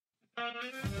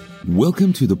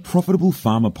Welcome to the Profitable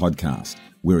Farmer Podcast,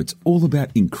 where it's all about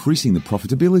increasing the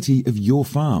profitability of your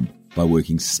farm by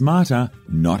working smarter,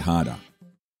 not harder.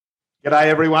 G'day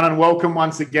everyone, and welcome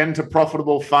once again to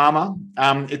Profitable Farmer.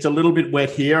 It's a little bit wet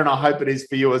here, and I hope it is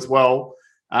for you as well.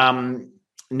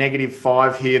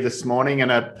 -5 here this morning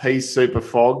and a pea super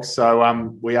fog,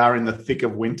 so we are in the thick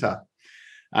of winter.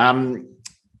 I'm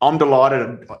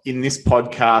delighted in this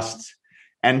podcast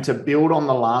and to build on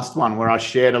the last one where I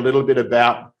shared a little bit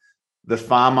about the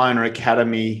Farm Owner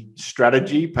Academy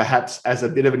strategy, perhaps as a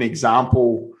bit of an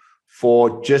example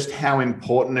for just how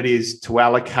important it is to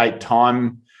allocate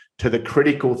time to the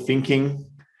critical thinking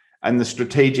and the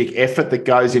strategic effort that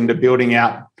goes into building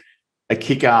out a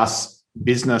kick-ass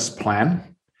business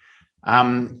plan.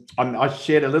 I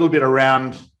shared a little bit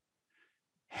around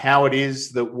how it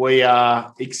is that we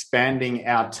are expanding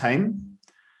our team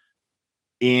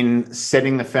in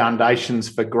setting the foundations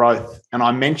for growth. And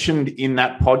I mentioned in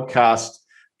that podcast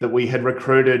that we had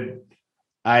recruited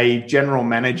a general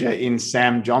manager in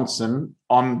Sam Johnson.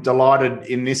 I'm delighted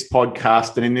in this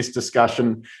podcast and in this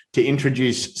discussion to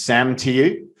introduce Sam to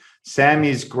you. Sam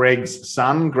is Greg's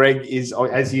son. Greg is,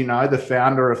 as you know, the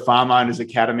founder of Farm Owners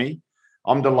Academy.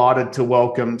 I'm delighted to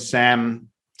welcome Sam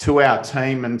to our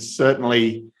team and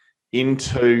certainly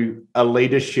into a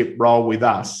leadership role with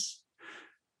us.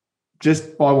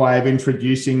 Just by way of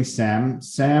introducing Sam,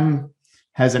 Sam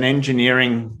has an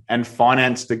engineering and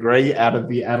finance degree out of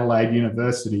the Adelaide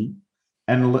University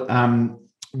and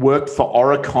worked for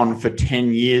Oricon for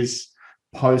 10 years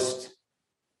post-uni,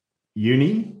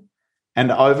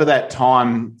 and over that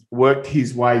time worked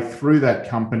his way through that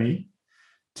company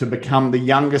to become the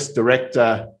youngest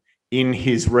director in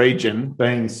his region,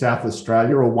 being South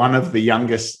Australia, or one of the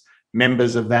youngest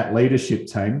members of that leadership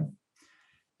team.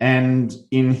 And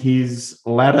in his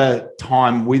latter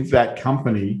time with that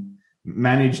company,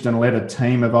 managed and led a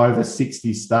team of over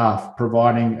 60 staff,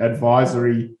 providing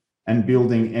advisory and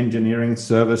building engineering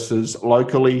services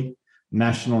locally,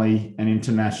 nationally, and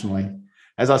internationally.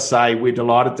 As I say, we're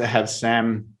delighted to have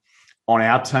Sam on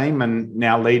our team and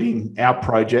now leading our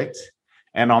project.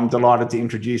 And I'm delighted to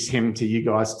introduce him to you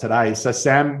guys today. So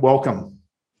Sam, welcome.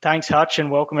 Thanks, Hutch, and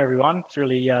welcome everyone. It's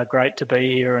really great to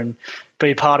be here and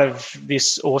be part of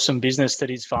this awesome business that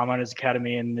is Farm Owners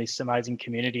Academy and this amazing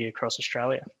community across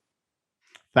Australia.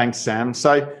 Thanks, Sam.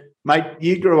 So, mate,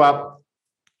 you grew up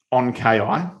on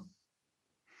KI,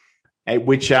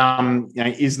 which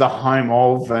is the home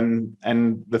of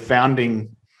and the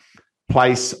founding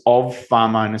place of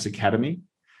Farm Owners Academy.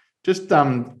 Just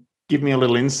give me a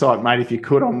little insight, mate, if you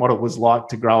could, on what it was like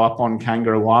to grow up on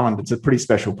Kangaroo Island. It's a pretty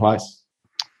special place.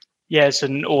 Yeah, it's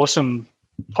an awesome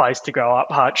place to grow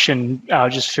up, Hutch, and I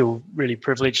just feel really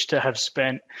privileged to have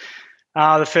spent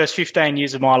the first 15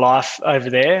 years of my life over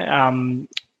there.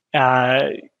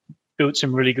 Built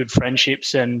some really good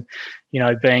friendships, and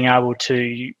being able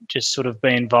to just sort of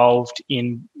be involved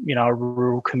in a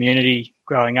rural community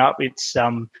growing up. It's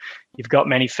you've got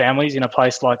many families in a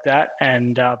place like that,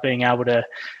 and being able to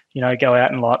go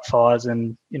out and light fires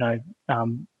and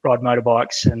ride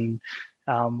motorbikes and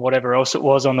whatever else it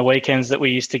was on the weekends that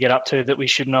we used to get up to that we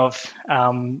shouldn't have,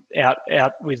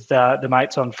 out with the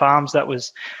mates on farms. That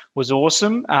was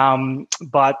awesome.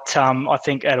 But I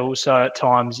think at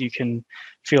times you can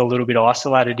feel a little bit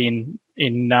isolated in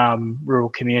rural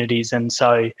communities. And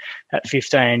so at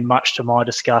 15, much to my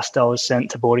disgust, I was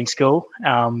sent to boarding school,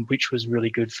 which was really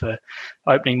good for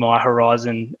opening my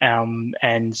horizon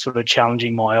and sort of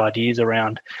challenging my ideas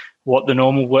around what the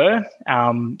normal were.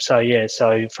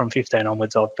 So from 15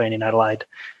 onwards, I've been in Adelaide,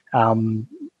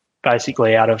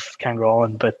 basically out of Kangaroo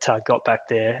Island, but got back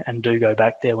there and do go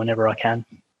back there whenever I can.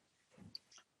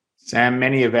 Sam,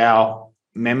 many of our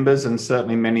members and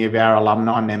certainly many of our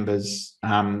alumni members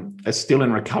are still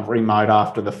in recovery mode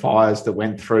after the fires that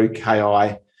went through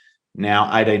KI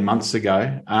now 18 months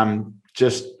ago.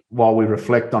 Just while we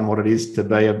reflect on what it is to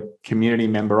be a community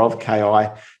member of KI,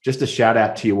 just a shout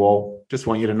out to you all. Just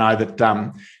want you to know that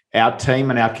our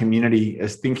team and our community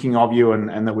is thinking of you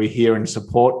and that we're here in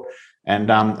support. And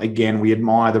again, we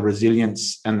admire the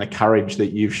resilience and the courage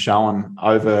that you've shown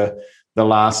over the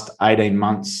last 18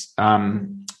 months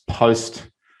post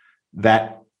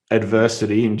that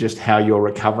adversity and just how you're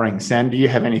recovering. Sam, do you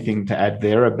have anything to add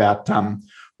there about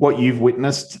what you've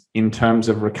witnessed in terms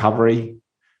of recovery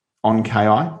on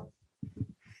KI?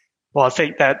 Well, I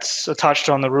think I touched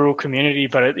on the rural community,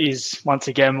 but it is, once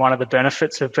again, one of the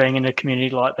benefits of being in a community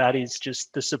like that is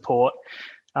just the support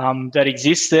that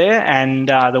exists there and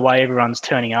the way everyone's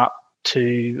turning up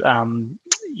to,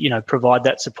 provide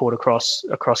that support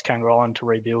across Kangaroo Island to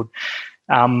rebuild.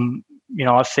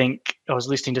 I think I was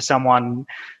listening to someone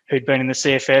who'd been in the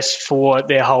CFS for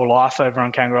their whole life over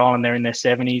on Kangaroo Island. They're in their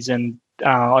 70s, and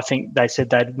I think they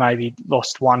said they'd maybe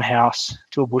lost one house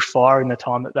to a bushfire in the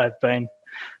time that they've been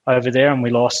over there, and we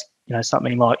lost,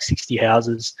 something like 60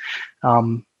 houses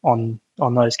on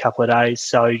those couple of days.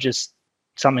 So just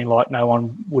something like no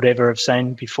one would ever have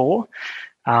seen before.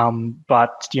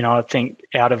 But I think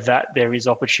out of that there is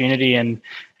opportunity, and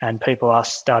people are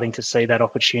starting to see that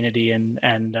opportunity and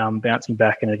bouncing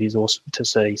back, and it is awesome to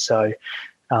see. So,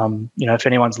 if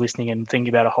anyone's listening and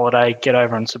thinking about a holiday, get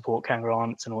over and support Kangaroo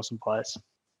Island. It's an awesome place.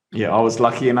 Yeah, I was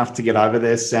lucky enough to get over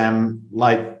there, Sam,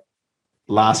 late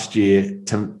last year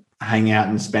to hang out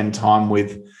and spend time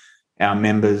with our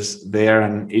members there,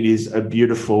 and it is a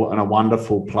beautiful and a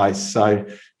wonderful place. So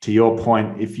to your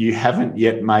point, if you haven't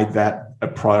yet made that a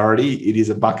priority, it is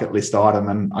a bucket list item,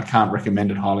 and I can't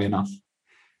recommend it highly enough.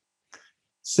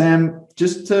 Sam,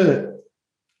 just to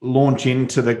launch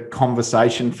into the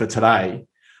conversation for today,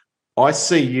 I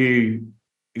see you've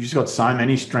just got so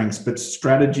many strengths, but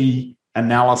strategy,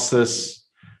 analysis,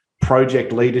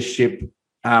 project leadership,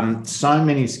 so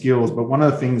many skills. But one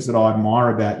of the things that I admire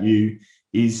about you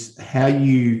is how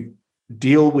you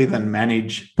deal with and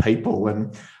manage people.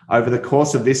 And over the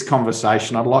course of this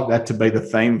conversation, I'd like that to be the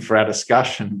theme for our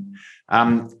discussion.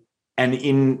 And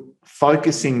in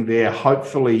focusing there,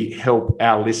 hopefully help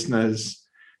our listeners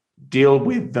deal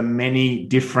with the many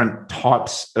different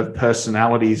types of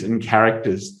personalities and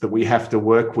characters that we have to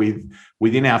work with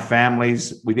within our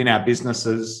families, within our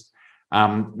businesses,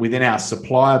 within our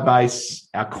supplier base,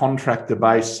 our contractor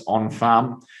base on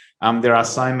farm. There are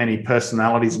so many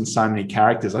personalities and so many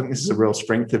characters. I think this is a real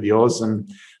strength of yours,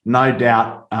 and no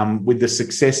doubt with the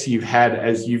success you've had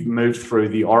as you've moved through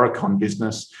the Aurecon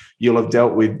business, you'll have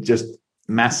dealt with just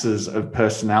masses of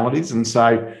personalities. And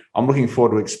so I'm looking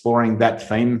forward to exploring that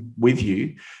theme with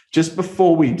you. Just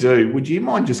before we do, would you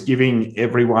mind just giving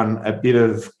everyone a bit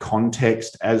of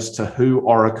context as to who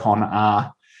Aurecon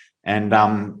are and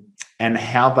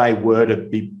how they were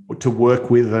to work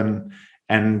with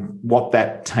and what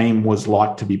that team was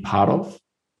like to be part of?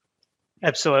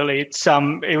 Absolutely.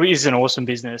 It is an awesome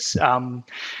business.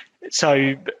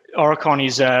 So Aurecon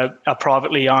is a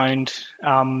privately owned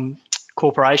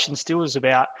corporation still. Is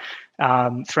about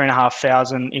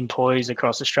 3,500 employees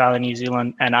across Australia, New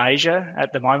Zealand and Asia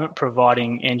at the moment,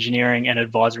 providing engineering and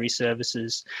advisory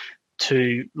services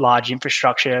to large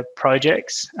infrastructure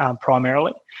projects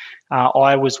primarily.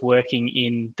 I was working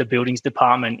in the buildings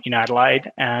department in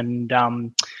Adelaide, and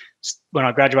when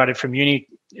I graduated from uni,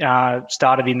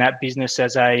 started in that business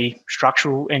as a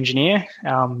structural engineer.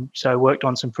 So worked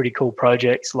on some pretty cool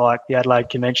projects like the Adelaide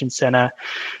Convention Centre,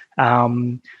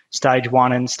 Stage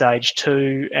 1 and Stage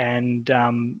 2, and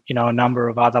a number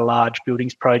of other large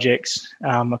buildings projects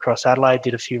across Adelaide.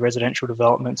 Did a few residential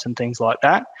developments and things like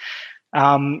that.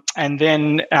 And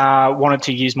then wanted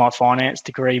to use my finance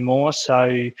degree more,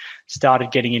 so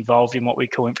started getting involved in what we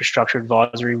call infrastructure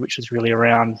advisory, which is really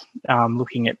around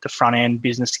looking at the front end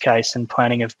business case and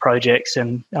planning of projects,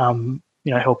 and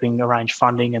helping arrange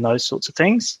funding and those sorts of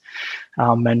things,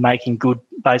 and making good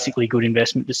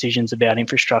investment decisions about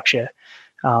infrastructure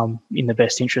in the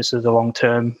best interest of the long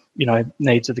term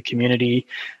needs of the community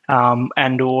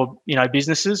and/or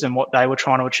businesses and what they were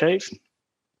trying to achieve.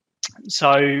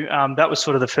 So that was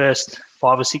sort of the first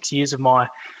 5 or 6 years of my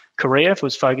career,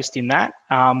 was focused in that.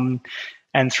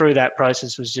 And through that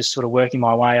process was just sort of working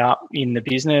my way up in the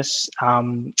business.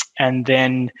 And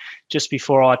then just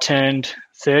before I turned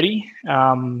 30,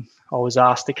 I was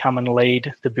asked to come and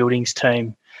lead the buildings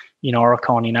team in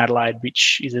Aurecon in Adelaide,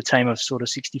 which is a team of sort of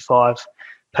 65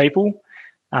 people.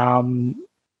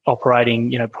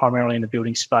 Operating, primarily in the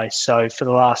building space. So for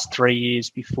the last 3 years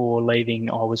before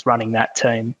leaving, I was running that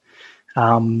team,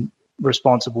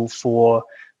 responsible for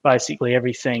basically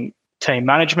everything team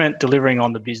management, delivering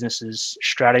on the business's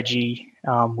strategy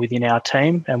within our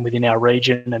team and within our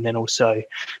region, and then also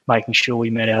making sure we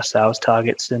met our sales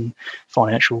targets and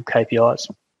financial KPIs.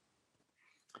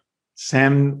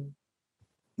 Sam,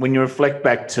 when you reflect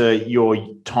back to your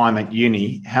time at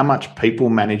uni, how much people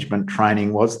management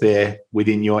training was there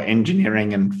within your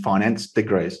engineering and finance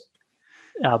degrees?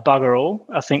 Bugger all.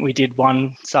 I think we did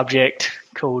one subject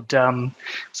called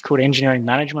engineering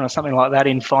management or something like that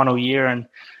in final year, and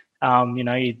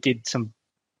you did some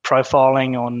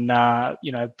profiling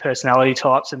on personality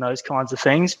types and those kinds of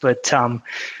things, but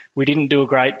we didn't do a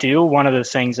great deal. One of the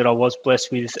things that I was blessed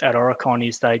with at Aurecon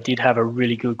is they did have a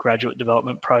really good graduate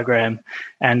development program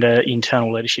and an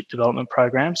internal leadership development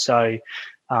program. So,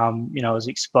 I was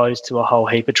exposed to a whole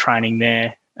heap of training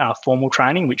there, formal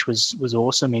training, which was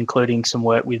awesome, including some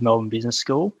work with Melbourne Business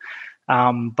School.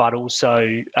 but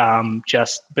also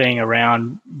just being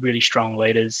around really strong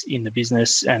leaders in the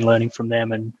business and learning from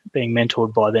them and being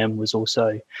mentored by them was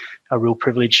also a real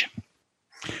privilege.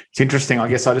 It's interesting. I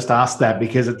guess I just asked that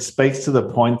because it speaks to the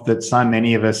point that so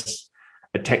many of us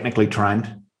are technically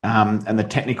trained, and the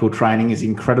technical training is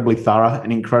incredibly thorough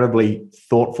and incredibly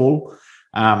thoughtful.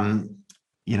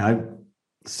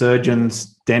 Surgeons,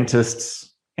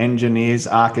 dentists, engineers,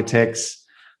 architects,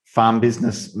 farm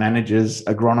business managers,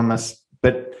 agronomists,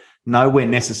 but nowhere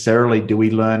necessarily do we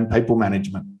learn people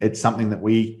management. It's something that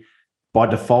we, by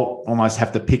default, almost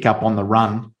have to pick up on the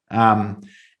run.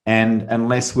 And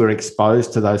unless we're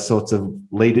exposed to those sorts of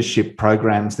leadership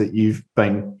programs that you've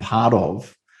been part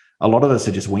of, a lot of us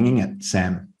are just winging it,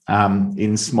 Sam,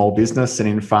 in small business and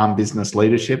in farm business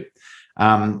leadership.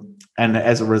 And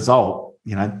as a result,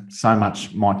 so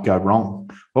much might go wrong.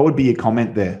 What would be your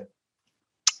comment there?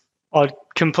 I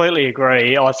completely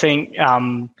agree. I think,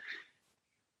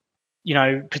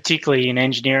 particularly in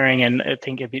engineering, and I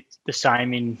think a bit the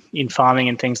same in farming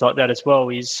and things like that as well,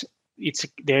 is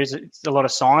there's a lot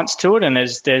of science to it, and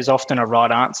there's often a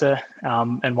right answer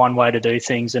and one way to do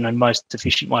things and a most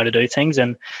efficient way to do things.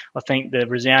 And I think the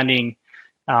resounding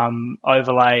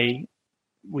overlay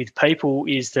with people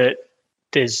is that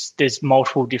there's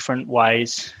multiple different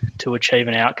ways to achieve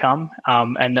an outcome,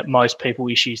 and that most people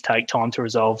issues take time to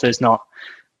resolve. There's not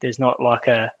like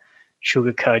a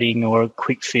sugar coating or a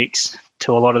quick fix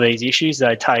to a lot of these issues.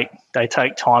 They take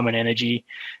time and energy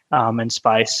and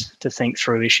space to think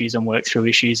through issues and work through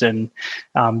issues. And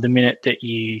the minute that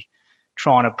you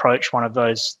try and approach one of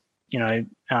those,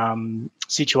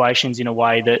 situations in a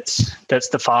way that's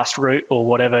the fast route or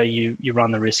whatever, you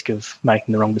run the risk of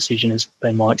making the wrong decision, has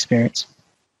been my experience.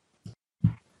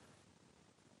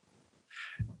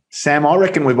 Sam, I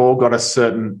reckon we've all got a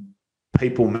certain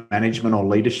people management or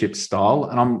leadership style,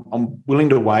 and I'm willing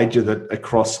to wager that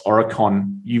across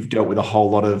Aurecon, you've dealt with a whole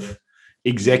lot of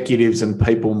executives and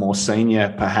people more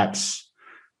senior, perhaps,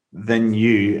 than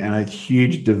you, and a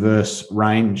huge diverse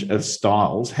range of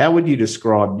styles. How would you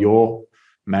describe your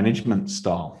management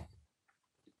style?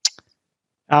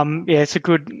 It's a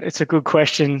good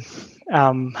question,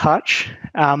 Hutch.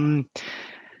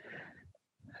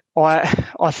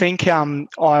 I think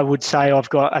I would say I've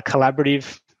got a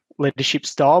collaborative leadership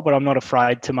style, but I'm not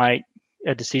afraid to make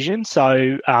a decision.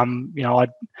 So, I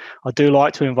do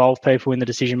like to involve people in the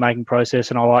decision-making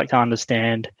process, and I like to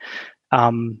understand,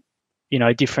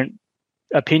 different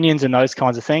opinions and those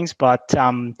kinds of things. But,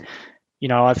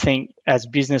 I think as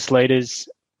business leaders,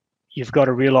 you've got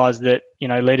to realise that,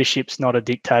 leadership's not a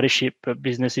dictatorship, but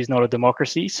business is not a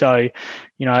democracy. So,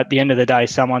 at the end of the day,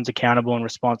 someone's accountable and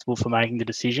responsible for making the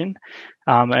decision.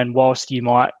 And whilst you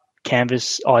might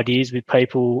canvas ideas with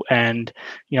people and,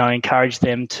 encourage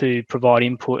them to provide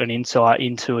input and insight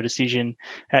into a decision,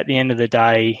 at the end of the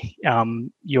day,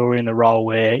 you're in the role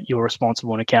where you're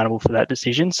responsible and accountable for that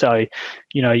decision. So,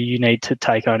 you need to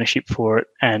take ownership for it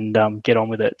and get on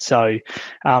with it. So,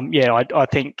 I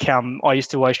think I used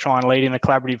to always try and lead in a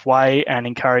collaborative way and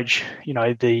encourage,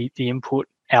 the input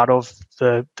out of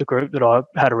the group that I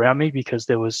had around me, because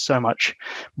there was so much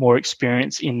more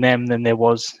experience in them than there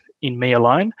was in me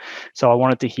alone. So I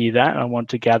wanted to hear that, and I wanted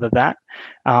to gather that,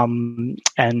 and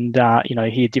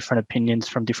hear different opinions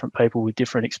from different people with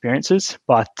different experiences.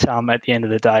 But at the end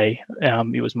of the day,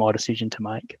 it was my decision to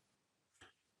make.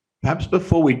 Perhaps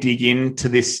before we dig into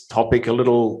this topic a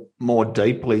little more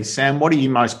deeply, Sam, what are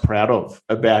you most proud of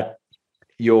about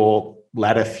your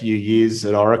latter few years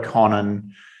at Aurecon,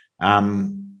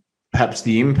 and perhaps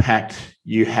the impact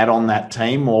you had on that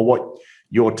team, or what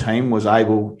your team was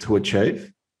able to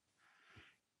achieve?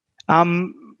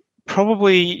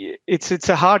 Probably it's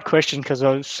a hard question because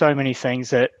there's so many things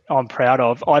that I'm proud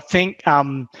of. I think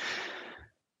the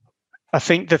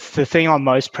thing I'm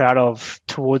most proud of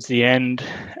towards the end,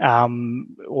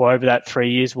 or over that 3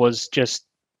 years, was just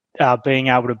being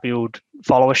able to build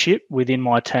followership within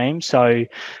my team. So,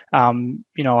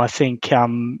 I think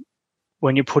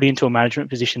when you're put into a management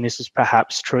position, this is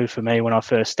perhaps true for me when I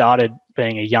first started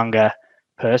being a younger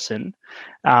person.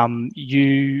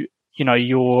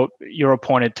 You're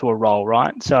appointed to a role,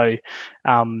 right? So,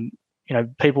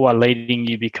 people are leading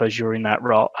you because you're in that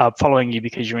role, following you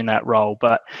because you're in that role.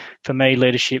 But for me,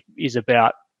 leadership is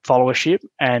about followership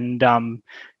and,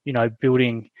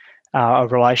 building a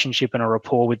relationship and a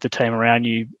rapport with the team around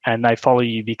you, and they follow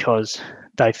you because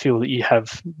they feel that you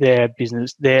have their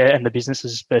business there and the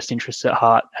business's best interests at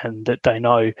heart, and that they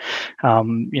know,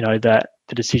 that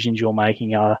the decisions you're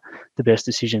making are the best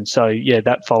decisions. So,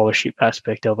 that followership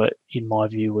aspect of it, in my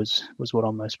view, was what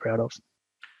I'm most proud of.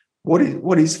 What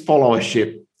is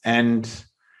followership, and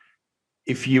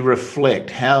if you reflect,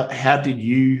 how did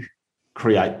you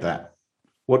create that?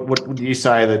 What would you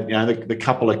say that, you know, the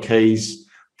couple of keys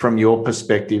from your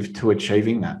perspective to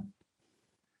achieving that?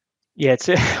 Yeah,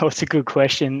 it's a good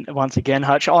question once again,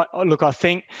 Hutch. I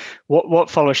think what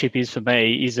followership is for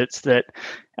me is it's that,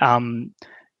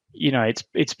 you know,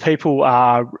 it's people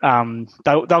are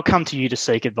they'll come to you to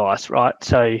seek advice, right?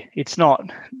 So it's not,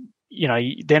 you know,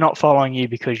 they're not following you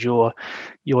because you're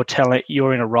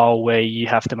in a role where you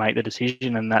have to make the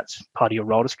decision and that's part of your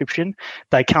role description.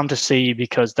 They come to see you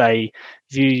because they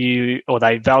view you or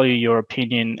they value your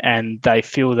opinion and they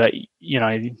feel that, you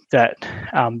know, that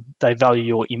they value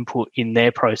your input in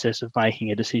their process of making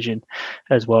a decision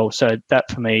as well. So that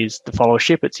for me is the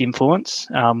followership. It's influence.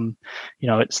 You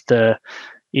know, it's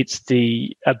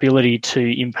the ability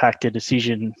to impact a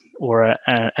decision or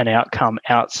an outcome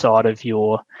outside of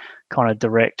your kind of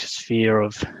direct sphere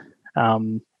of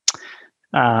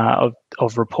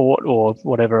report or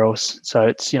whatever else. So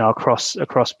it's, you know,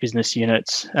 across business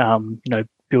units, you know,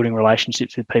 building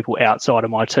relationships with people outside of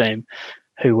my team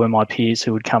who were my peers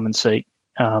who would come and seek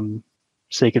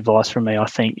advice from me, I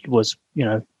think was, you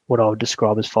know, what I would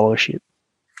describe as followership.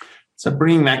 So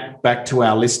bringing that back to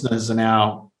our listeners and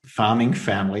our farming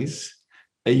families,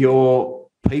 are your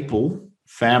people,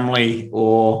 family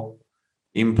or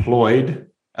employed,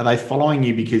 are they following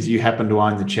you because you happen to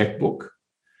own the checkbook?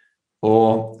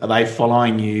 Or are they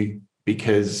following you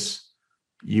because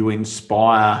you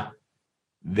inspire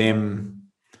them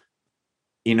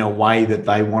in a way that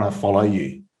they want to follow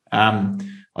you?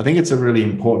 I think it's a really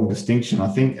important distinction. I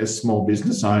think as small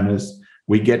business owners,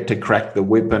 we get to crack the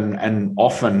whip and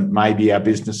often maybe our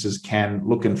businesses can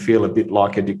look and feel a bit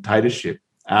like a dictatorship.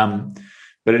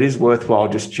 But it is worthwhile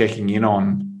just checking in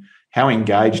on how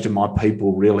engaged are my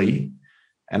people really,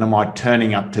 and am I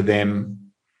turning up to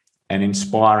them and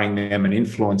inspiring them and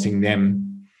influencing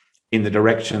them in the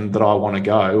direction that I want to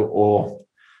go, or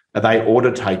are they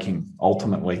order taking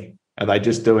ultimately? Are they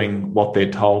just doing what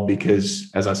they're told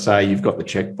because, as I say, you've got the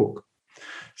checkbook?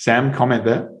 Sam, comment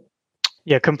there.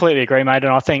 Yeah, completely agree, mate.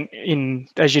 And I think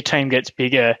as your team gets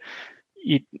bigger,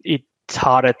 it's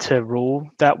harder to rule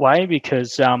that way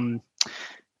because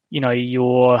you know,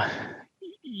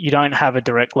 you don't have a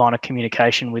direct line of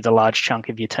communication with a large chunk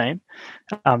of your team.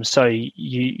 So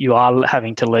you are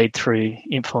having to lead through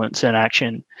influence and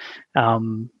action,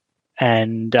 and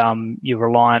you're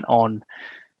reliant on,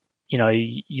 you know,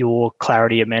 your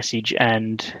clarity of message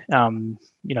and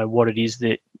you know, what it is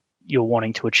that you're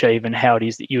wanting to achieve and how it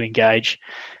is that you engage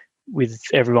with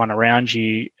everyone around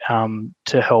you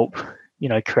to help, you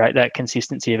know, create that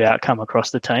consistency of outcome across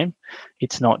the team.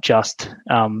 It's not just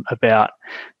about,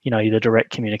 you know, the direct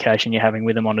communication you're having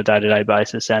with them on a day-to-day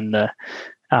basis and the,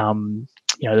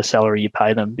 you know, the salary you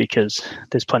pay them, because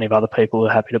there's plenty of other people who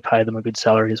are happy to pay them a good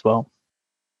salary as well.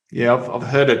 Yeah, I've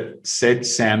heard it said,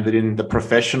 Sam, that in the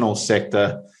professional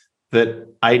sector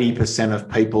that 80% of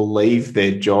people leave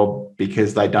their job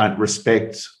because they don't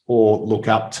respect or look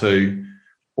up to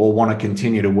or want to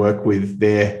continue to work with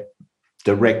their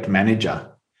direct manager.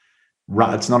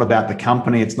 It's not about the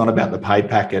company. It's not about the pay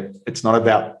packet. It's not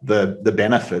about the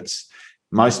benefits.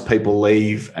 Most people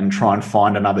leave and try and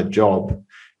find another job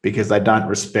because they don't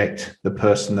respect the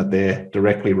person that they're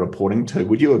directly reporting to.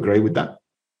 Would you agree with that?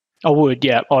 I would,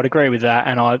 yeah, I'd agree with that.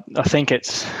 And I think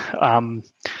it's,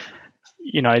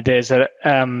 you know, there's an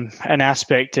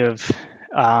aspect of,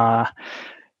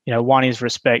 you know, one is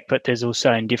respect, but there's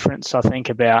also indifference, I think,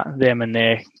 about them and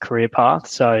their career path.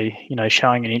 So, you know,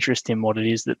 showing an interest in what it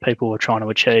is that people are trying to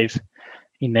achieve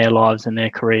in their lives and their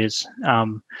careers,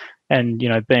 and, you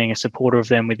know, being a supporter of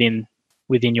them within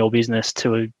your business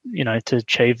to, you know, to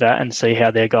achieve that and see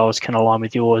how their goals can align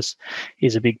with yours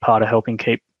is a big part of helping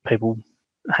keep people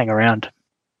hang around.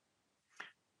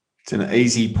 It's an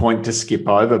easy point to skip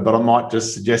over, but I might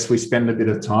just suggest we spend a bit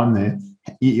of time there.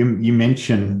 You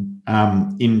mentioned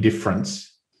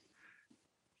indifference.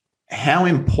 How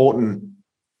important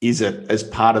is it as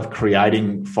part of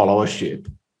creating followership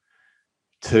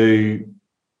to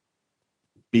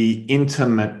be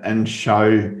intimate and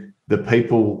show the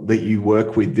people that you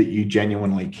work with that you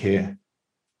genuinely care?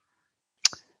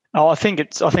 Oh, I think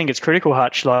it's critical,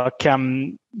 Hutch. Like,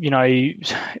 you know,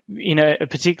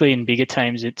 particularly in bigger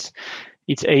teams, it's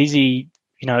easy.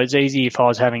 You know, it's easy if I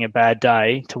was having a bad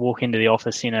day to walk into the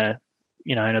office in a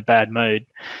bad mood,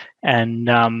 and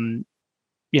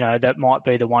you know, that might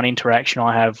be the one interaction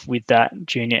I have with that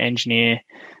junior engineer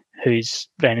who's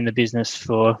been in the business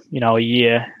for, you know, a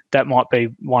year. That might be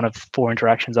one of 4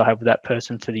 interactions I have with that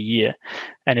person for the year,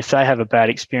 and if they have a bad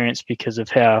experience because of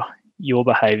how you're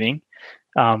behaving,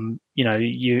 you know,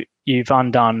 you've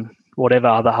undone whatever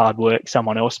other hard work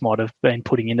someone else might have been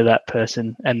putting into that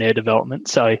person and their development.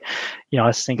 So, I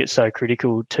just think it's so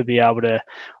critical to be able to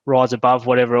rise above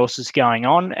whatever else is going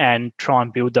on and try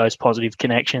and build those positive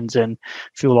connections and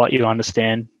feel like you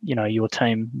understand, your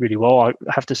team really well. I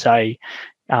have to say,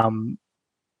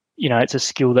 it's a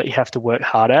skill that you have to work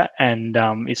hard at, and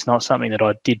it's not something that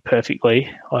I did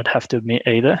perfectly, I'd have to admit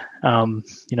either.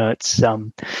 It's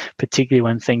particularly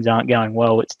when things aren't going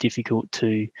well, it's difficult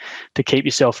to keep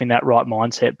yourself in that right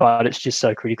mindset, but it's just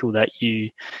so critical that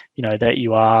that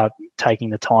you are taking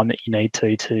the time that you need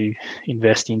to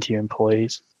invest into your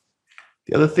employees.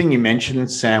 The other thing you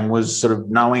mentioned, Sam, was sort of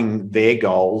knowing their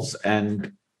goals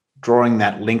and drawing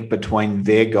that link between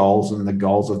their goals and the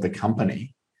goals of the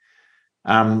company.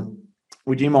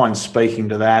 Would you mind speaking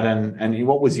to that, and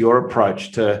what was your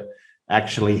approach to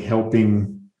actually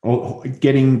helping or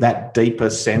getting that deeper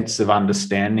sense of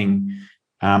understanding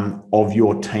of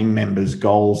your team members'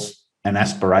 goals and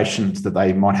aspirations that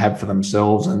they might have for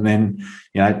themselves, and then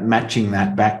matching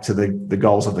that back to the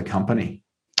goals of the company?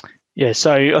 Yeah,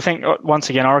 so I think once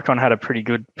again, Aurecon had a pretty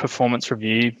good performance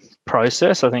review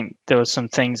process. I think there were some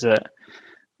things that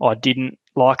I didn't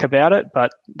like about it,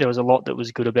 but there was a lot that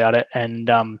was good about it. And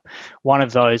one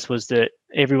of those was that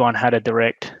everyone had a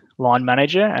direct line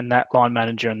manager, and that line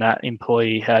manager and that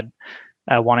employee had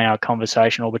a 1 hour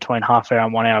conversation, or between half hour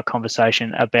and 1 hour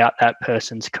conversation about that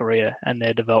person's career and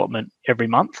their development every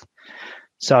month.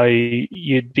 So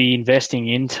you'd be investing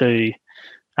into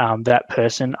that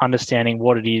person, understanding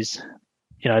what it is,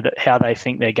 how they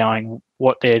think they're going,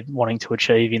 what they're wanting to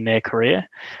achieve in their career,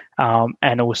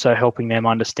 and also helping them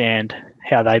understand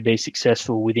how they be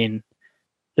successful within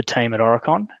the team at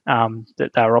Aurecon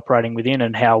that they were operating within,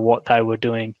 and how what they were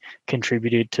doing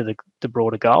contributed to the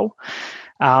broader goal.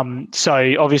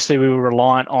 So obviously we were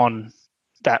reliant on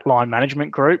that line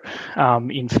management group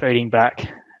in feeding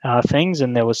back things,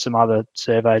 and there was some other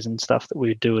surveys and stuff that we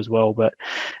would do as well. But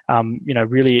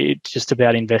really, it's just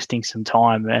about investing some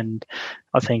time, and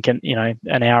I think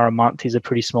an hour a month is a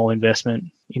pretty small investment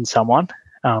in someone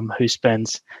who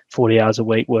spends 40 hours a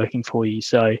week working for you.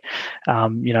 So,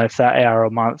 if that hour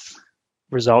a month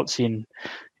results in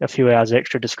a few hours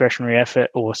extra discretionary effort,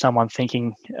 or someone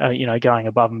thinking, going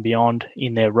above and beyond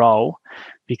in their role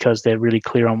because they're really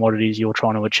clear on what it is you're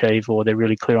trying to achieve, or they're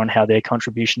really clear on how their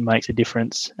contribution makes a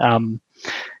difference,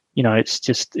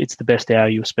 it's the best hour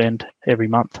you'll spend every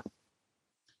month.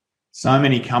 So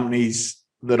many companies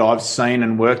that I've seen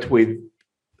and worked with,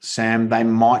 Sam, they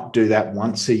might do that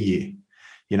once a year.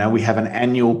 We have an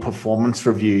annual performance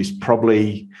reviews,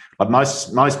 probably like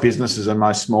most businesses and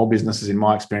most small businesses, in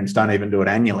my experience, don't even do it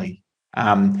annually.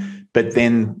 But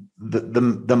then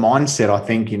the mindset, I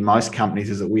think, in most companies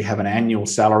is that we have an annual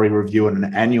salary review and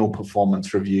an annual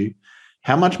performance review.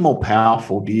 How much more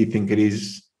powerful do you think it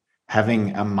is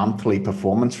having a monthly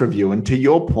performance review? And to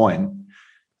your point,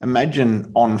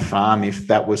 imagine on farm if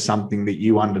that was something that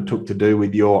you undertook to do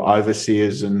with your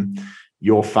overseers and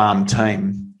your farm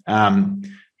team,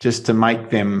 just to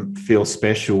make them feel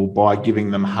special by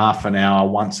giving them half an hour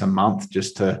once a month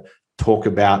just to talk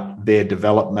about their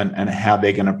development and how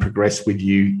they're going to progress with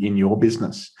you in your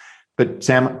business. But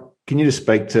Sam, can you just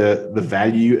speak to the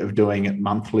value of doing it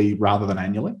monthly rather than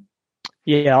annually?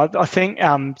 Yeah, I think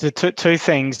the two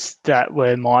things that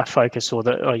were my focus, or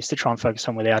that I used to try and focus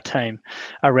on with our team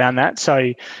around that.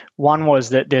 So one was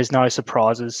that there's no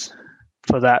surprises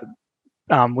for that.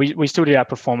 We still did our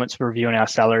performance review and our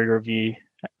salary review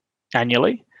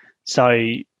annually. So,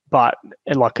 but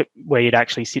like where you'd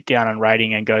actually sit down and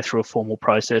rating and go through a formal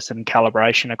process and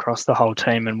calibration across the whole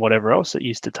team and whatever else, it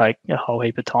used to take a whole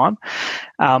heap of time.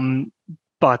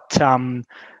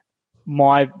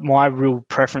 My real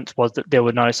preference was that there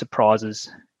were no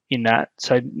surprises in that.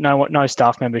 So no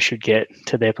staff member should get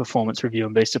to their performance review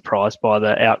and be surprised by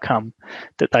the outcome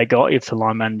that they got if the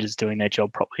line manager's doing their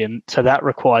job properly. And so that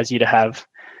requires you to have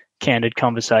candid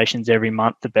conversations every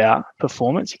month about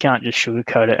performance. You can't just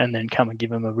sugarcoat it and then come and give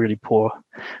them a really poor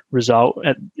result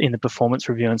in the performance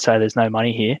review and say there's no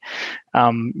money here.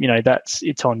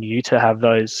 It's on you to have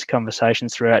those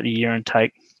conversations throughout the year and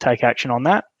take action on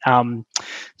that.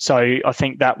 So I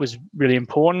think that was really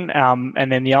important.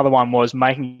 And then the other one was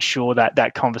making sure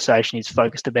that conversation is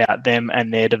focused about them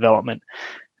and their development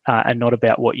and not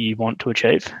about what you want to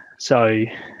achieve. So,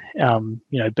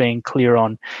 being clear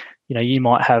on, you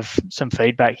might have some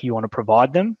feedback you want to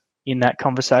provide them in that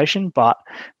conversation, but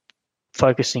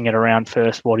focusing it around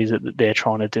first, what is it that they're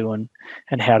trying to do and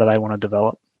how do they want to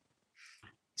develop?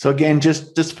 So again,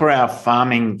 just for our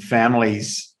farming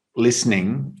families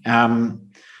listening,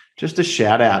 just a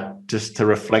shout out, just to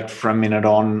reflect for a minute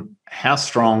on how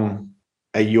strong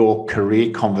are your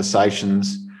career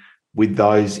conversations with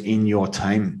those in your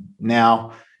team?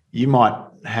 Now, you might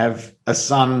have a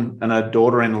son and a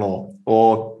daughter-in-law,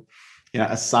 or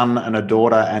a son and a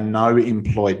daughter and no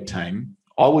employed team.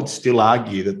 I would still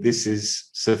argue that this is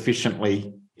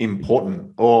sufficiently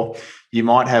important. Or you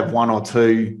might have one or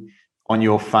two on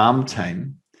your farm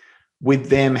team. With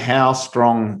them, how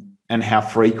strong and how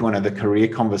frequent are the career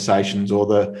conversations or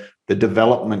the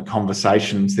development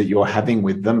conversations that you're having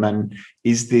with them? And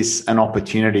is this an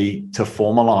opportunity to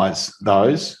formalise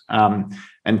those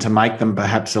and to make them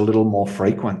perhaps a little more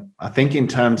frequent? I think in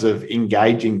terms of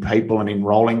engaging people and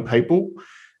enrolling people,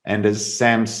 and as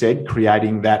Sam said,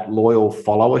 creating that loyal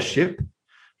followership,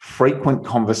 frequent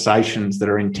conversations that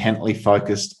are intently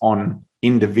focused on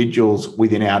individuals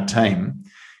within our team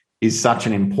is such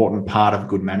an important part of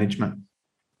good management.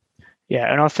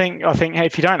 Yeah, and I think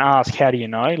if you don't ask, how do you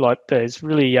know? Like, there's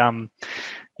really,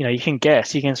 you can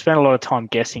guess. You can spend a lot of time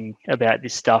guessing about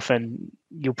this stuff, and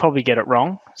you'll probably get it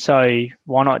wrong. So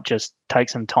why not just take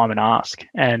some time and ask?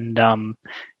 And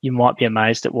you might be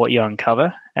amazed at what you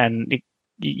uncover. And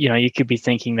you could be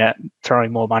thinking that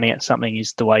throwing more money at something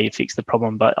is the way you fix the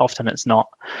problem, but often it's not.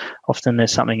 Often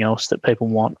there's something else that people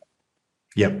want.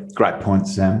 Yep, great point,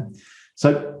 Sam.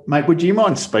 So, mate, would you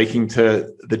mind speaking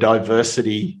to the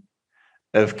diversity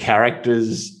of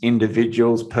characters,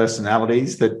 individuals,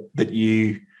 personalities that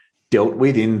you dealt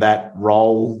with in that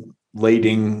role,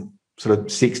 leading sort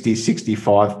of 60,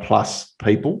 65 plus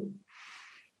people?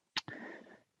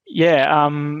 Yeah.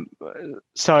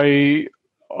 So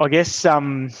I guess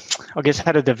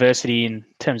had a diversity in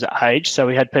terms of age. So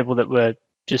we had people that were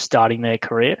just starting their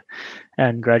career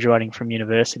and graduating from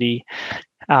university,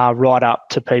 right up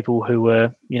to people who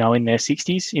were, in their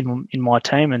 60s in my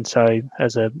team. And so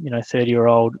as a,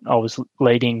 30-year-old, I was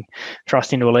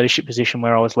thrust into a leadership position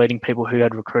where I was leading people who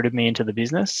had recruited me into the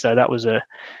business. So that was an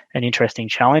interesting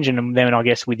challenge. And then I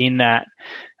guess within that,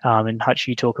 and Hutch,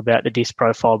 you talk about the DISC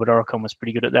profile, but Aurecon was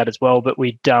pretty good at that as well. But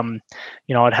we'd,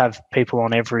 I'd have people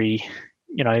on every,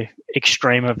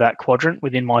 extreme of that quadrant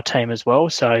within my team as well.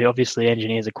 So obviously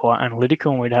engineers are quite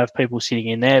analytical and we'd have people sitting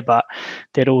in there, but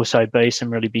there'd also be some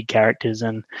really big characters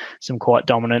and some quite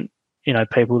dominant,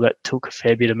 people that took a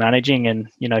fair bit of managing and,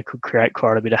 could create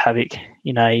quite a bit of havoc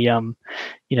in a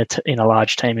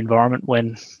large team environment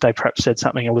when they perhaps said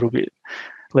something a little bit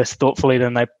less thoughtfully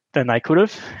than they could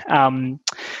have.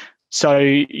 So,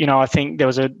 I think there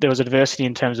was a diversity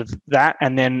in terms of that.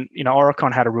 And then,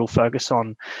 Aurecon had a real focus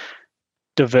on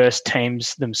diverse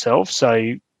teams themselves.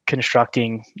 So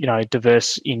constructing,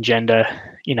 diverse in gender,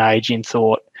 in age, in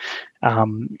thought,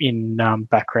 in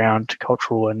background,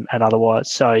 cultural and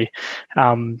otherwise. So,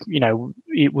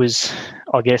 it was,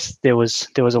 I guess there was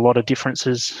a lot of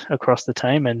differences across the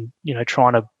team and,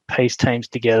 trying to piece teams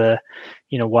together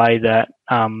in a way that,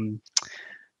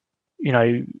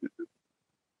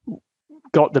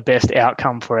 got the best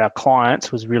outcome for our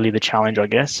clients was really the challenge, I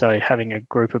guess. So having a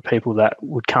group of people that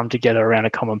would come together around a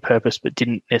common purpose but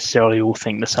didn't necessarily all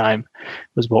think the same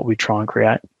was what we try and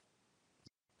create.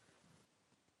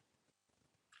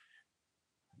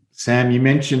 Sam, you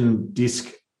mentioned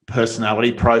DISC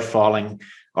personality profiling.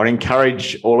 I'd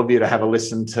encourage all of you to have a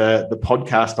listen to the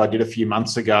podcast I did a few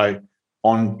months ago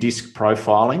on DISC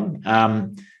profiling.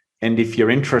 And if you're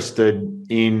interested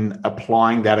in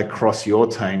applying that across your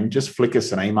team, just flick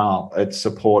us an email at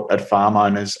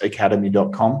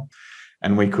support@farmownersacademy.com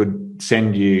and we could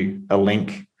send you a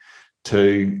link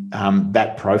to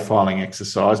that profiling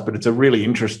exercise. But it's a really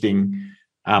interesting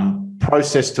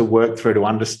process to work through to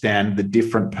understand the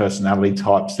different personality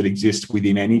types that exist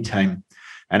within any team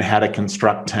and how to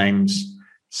construct teams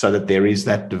so that there is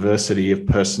that diversity of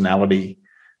personality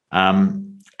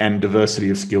and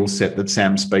diversity of skill set that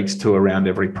Sam speaks to around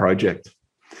every project.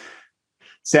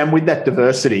 Sam, with that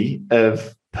diversity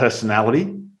of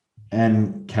personality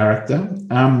and character,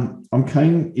 I'm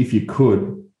keen, if you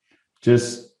could,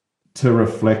 just to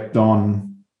reflect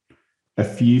on a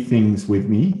few things with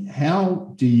me.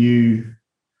 How do you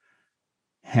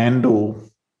handle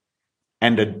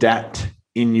and adapt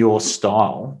in your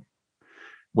style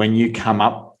when you come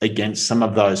up against some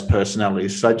of those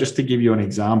personalities? So just to give you an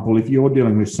example, if you're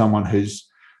dealing with someone who's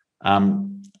a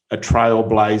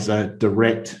trailblazer,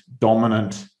 direct,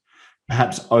 dominant,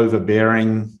 perhaps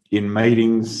overbearing in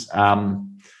meetings, the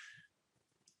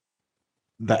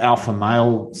alpha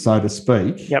male, so to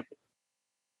speak. Yep.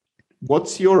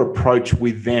 What's your approach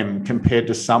with them compared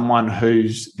to someone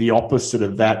who's the opposite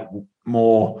of that,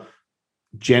 more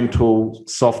gentle,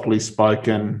 softly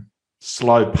spoken,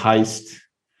 slow-paced,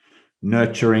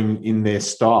 nurturing in their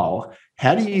style?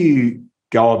 How do you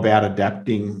go about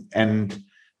adapting and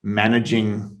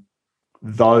managing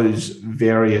those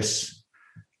various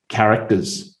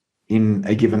characters in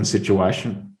a given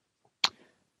situation?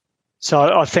 So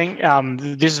I think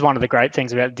this is one of the great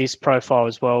things about this profile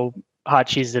as well,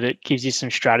 Hutch, is that it gives you some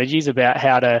strategies about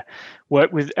how to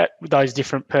work with those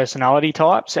different personality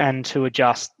types and to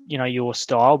adjust, your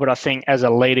style. But I think as a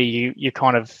leader,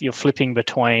 you're flipping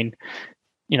between,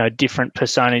 different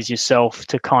personas yourself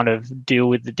to kind of deal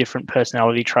with the different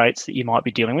personality traits that you might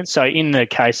be dealing with. So in the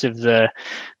case of the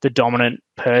dominant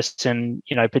person,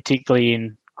 particularly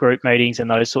in group meetings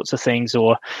and those sorts of things,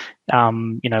 or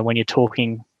when you're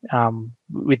talking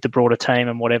with the broader team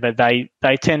and whatever, they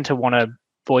tend to want to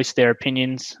voice their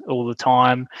opinions all the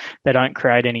time. They don't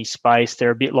create any space.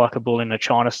 They're a bit like a bull in a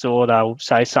china store. They'll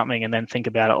say something and then think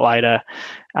about it later,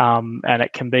 and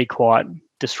it can be quite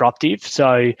disruptive.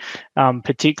 So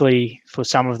particularly for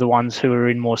some of the ones who are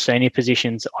in more senior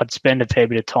positions, I'd spend a fair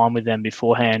bit of time with them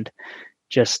beforehand,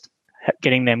 just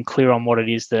getting them clear on what it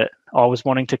is that I was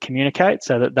wanting to communicate,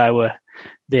 so that they were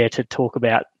there to talk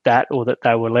about that, or that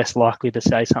they were less likely to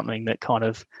say something that kind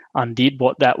of undid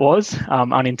what that was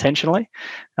unintentionally.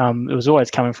 It was always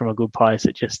coming from a good place.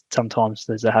 It just sometimes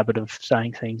there's a habit of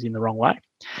saying things in the wrong way.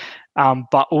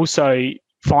 But also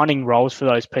finding roles for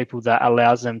those people that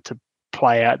allows them to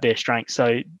play out their strengths.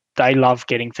 So they love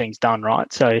getting things done,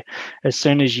 right? So as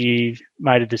soon as you've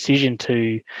made a decision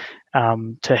to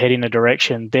head in a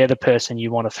direction, they're the person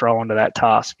you want to throw onto that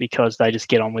task, because they just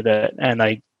get on with it, and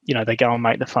they go and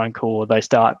make the phone call, or they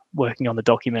start working on the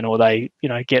document, or they,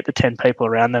 get the 10 people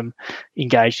around them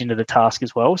engaged into the task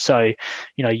as well. So,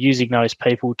 using those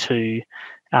people to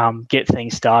get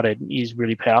things started is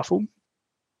really powerful.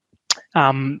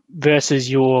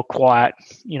 Versus your quiet,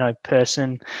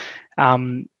 person,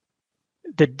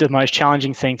 the most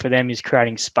challenging thing for them is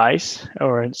creating space,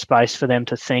 or a space for them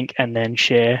to think and then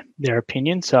share their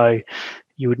opinion. So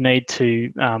you would need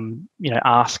to,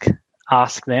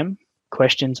 ask them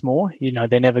questions more.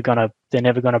 They're never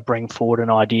gonna bring forward an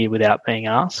idea without being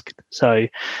asked. So,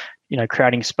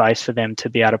 creating space for them to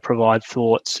be able to provide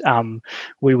thoughts.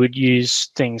 We would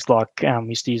use things like,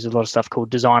 used to use a lot of stuff called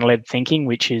design-led thinking,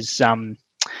 which is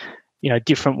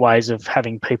different ways of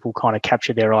having people kind of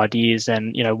capture their ideas.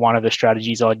 And, one of the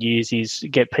strategies I'd use is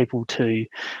get people to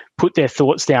put their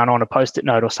thoughts down on a Post-it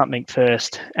note or something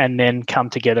first, and then come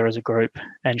together as a group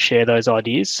and share those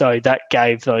ideas. So that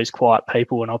gave those quiet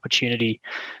people an opportunity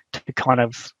to kind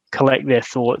of collect their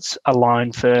thoughts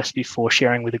alone first before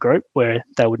sharing with a group, where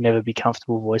they would never be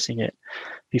comfortable voicing it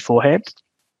beforehand.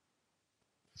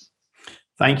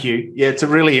 Thank you. Yeah, it's a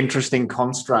really interesting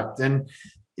construct. And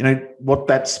what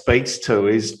that speaks to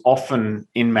is often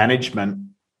in management,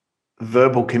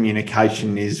 verbal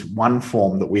communication is one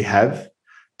form that we have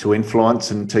to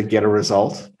influence and to get a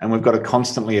result. And we've got to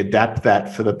constantly adapt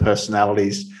that for the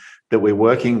personalities that we're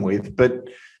working with. But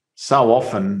so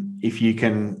often, if you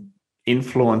can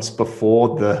influence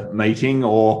before the meeting,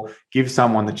 or give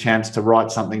someone the chance to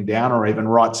write something down, or even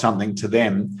write something to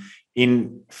them,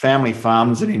 in family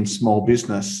farms and in small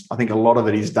business, I think a lot of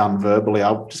it is done verbally.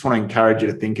 I just want to encourage you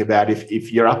to think about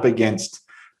if you're up against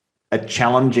a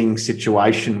challenging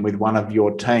situation with one of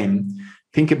your team,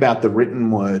 think about the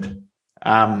written word.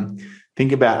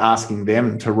 Think about asking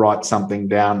them to write something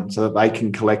down so that they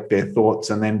can collect their thoughts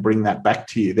and then bring that back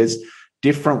to you. There's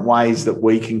different ways that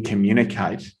we can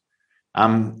communicate.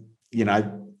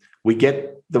 We get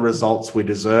the results we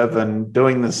deserve, and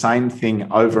doing the same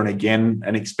thing over and again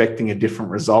and expecting a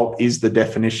different result is the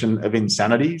definition of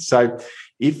insanity. So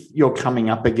if you're coming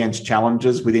up against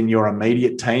challenges within your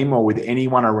immediate team or with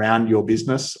anyone around your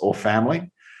business or family,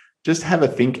 just have a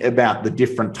think about the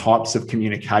different types of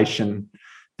communication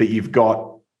that you've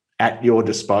got at your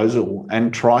disposal,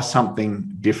 and try something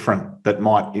different that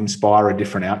might inspire a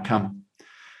different outcome.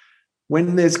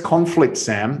 When there's conflict,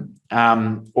 Sam,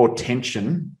 or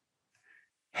tension,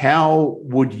 how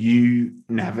would you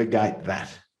navigate that?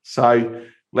 So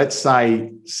let's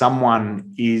say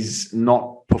someone is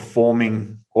not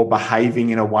performing or behaving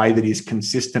in a way that is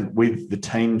consistent with the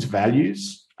team's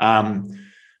values,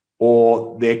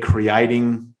 or they're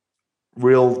creating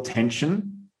real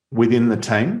tension within the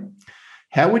team.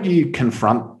 How would you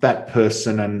confront that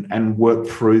person and work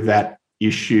through that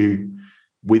issue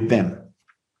with them?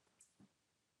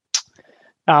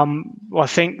 I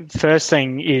think the first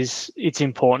thing is it's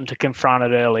important to confront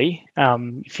it early.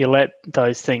 If you let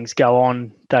those things go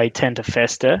on, they tend to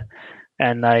fester,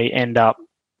 and they end up,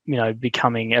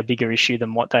 becoming a bigger issue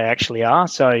than what they actually are.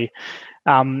 So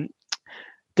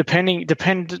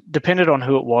Depended on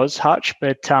who it was, Hutch,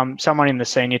 but someone in the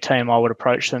senior team, I would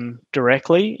approach them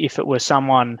directly. If it was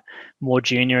someone more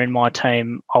junior in my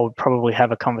team, I would probably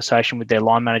have a conversation with their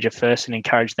line manager first and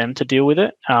encourage them to deal with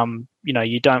it.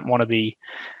 You don't want to be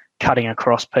cutting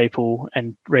across people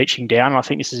and reaching down. And I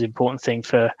think this is an important thing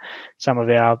for some of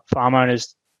our farm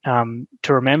owners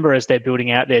to remember as they're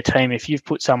building out their team. If you've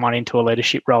put someone into a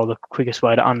leadership role, the quickest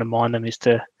way to undermine them is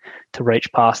to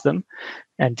reach past them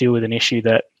and deal with an issue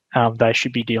that they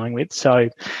should be dealing with. So,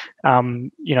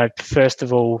 first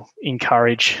of all,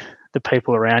 encourage the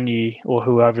people around you or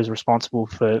whoever is responsible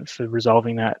for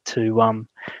resolving that to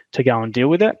go and deal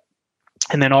with it.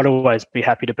 And then I'd always be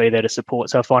happy to be there to support.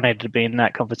 So if I needed to be in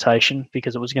that conversation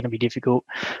because it was going to be difficult,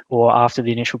 or after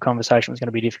the initial conversation was going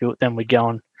to be difficult, then we'd go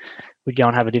and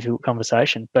have a difficult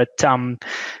conversation. But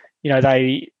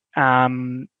they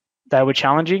were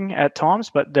challenging at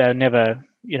times, but they're never,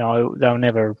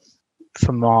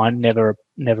 for mine, never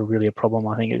really a problem.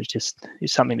 I think it's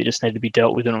something that just needed to be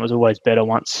dealt with, and it was always better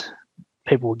once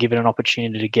people were given an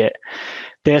opportunity to get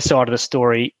their side of the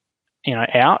story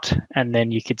out, and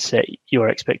then you could set your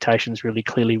expectations really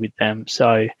clearly with them.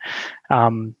 So, I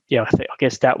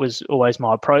guess that was always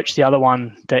my approach. The other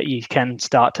one that you can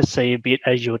start to see a bit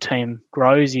as your team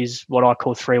grows is what I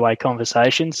call three-way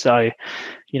conversations. So,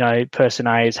 person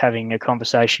A is having a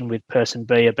conversation with person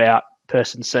B about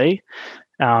person C.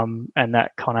 And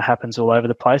that kind of happens all over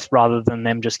the place rather than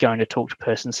them just going to talk to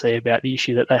person C about the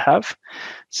issue that they have.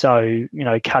 So,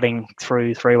 cutting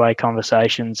through three-way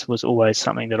conversations was always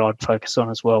something that I'd focus on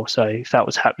as well. So if that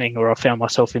was happening or I found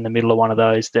myself in the middle of one of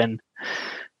those, then,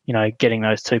 getting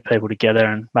those two people together,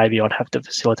 and maybe I'd have to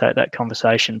facilitate that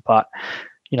conversation. But,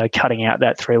 cutting out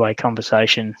that three-way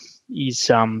conversation is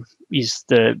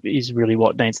really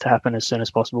what needs to happen as soon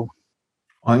as possible.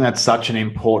 I think that's such an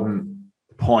important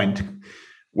point.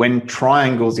 When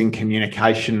triangles in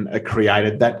communication are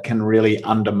created, that can really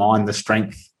undermine the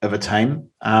strength of a team.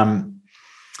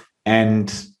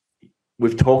 And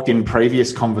we've talked in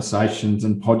previous conversations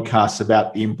and podcasts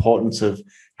about the importance of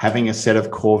having a set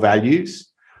of core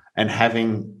values and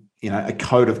having, a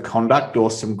code of conduct or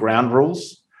some ground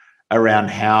rules around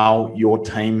how your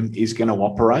team is going to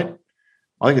operate.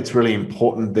 I think it's really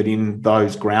important that in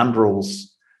those ground rules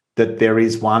that there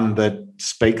is one that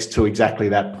speaks to exactly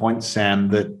that point, Sam,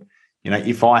 that,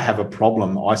 if I have a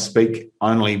problem, I speak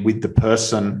only with the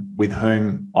person with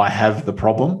whom I have the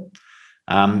problem.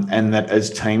 And that as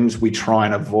teams, we try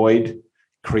and avoid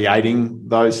creating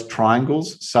those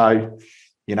triangles. So,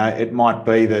 it might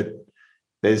be that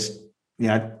there's,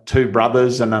 two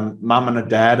brothers and a mum and a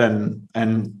dad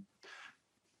and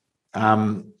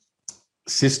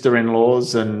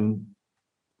sister-in-laws and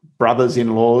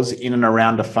brothers-in-laws in and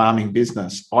around a farming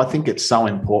business. I think it's so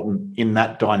important in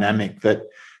that dynamic that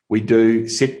we do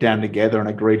sit down together and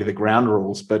agree to the ground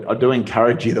rules. But I do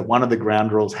encourage you that one of the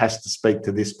ground rules has to speak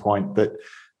to this point, that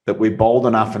we're bold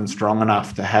enough and strong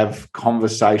enough to have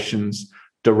conversations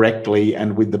directly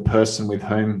and with the person with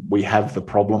whom we have the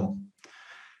problem.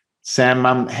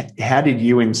 Sam, how did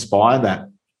you inspire that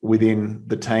within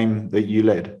the team that you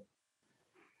led?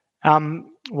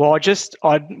 Well,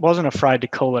 I wasn't afraid to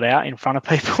call it out in front of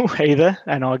people either.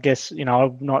 And I guess,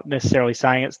 I'm not necessarily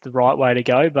saying it's the right way to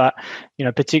go, but,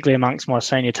 particularly amongst my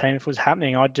senior team, if it was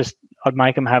happening, I'd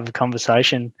make them have a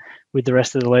conversation with the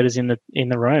rest of the leaders in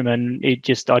the room. And I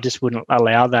just wouldn't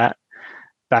allow that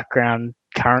background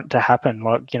current to happen.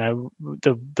 Like,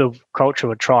 the culture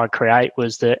we'd try to create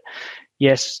was that,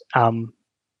 yes,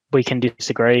 we can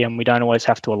disagree and we don't always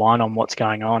have to align on what's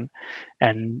going on.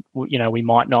 And, we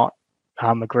might not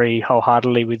agree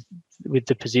wholeheartedly with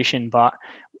the position, but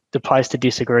the place to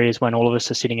disagree is when all of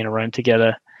us are sitting in a room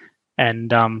together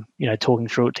and, talking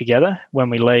through it together. When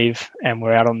we leave and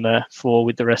we're out on the floor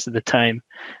with the rest of the team,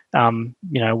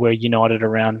 we're united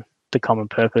around the common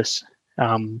purpose.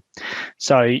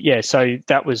 So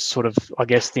that was sort of, I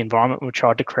guess, the environment we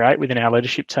tried to create within our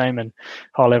leadership team. And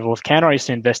high level of Canter, I used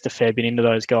to invest a fair bit into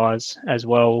those guys as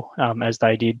well, as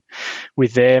they did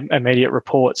with their immediate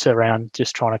reports around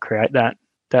just trying to create that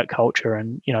culture.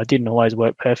 And, it didn't always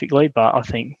work perfectly, but I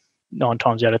think 9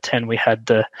 times out of 10, we had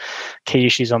the key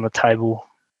issues on the table,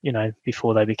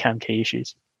 before they became key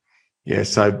issues. Yeah,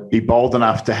 so be bold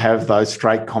enough to have those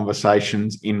straight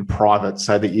conversations in private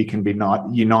so that you can be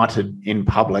united in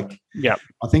public. Yeah.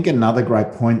 I think another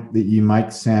great point that you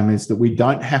make, Sam, is that we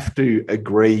don't have to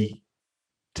agree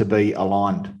to be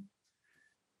aligned.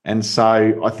 And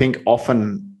so I think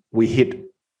often we hit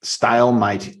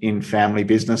stalemate in family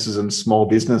businesses and small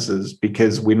businesses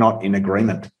because we're not in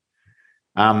agreement.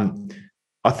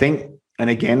 I think, and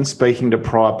again, speaking to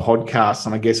prior podcasts,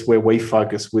 and I guess where we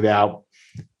focus with our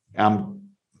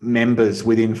members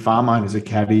within Farm Owners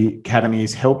Academy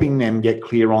is helping them get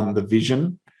clear on the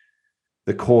vision,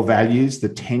 the core values, the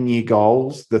 10-year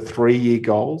goals, the 3-year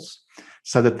goals,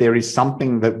 so that there is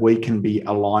something that we can be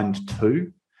aligned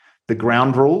to. The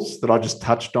ground rules that I just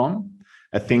touched on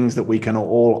are things that we can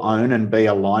all own and be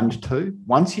aligned to.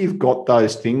 Once you've got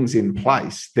those things in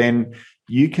place, then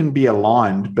you can be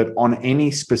aligned, but on any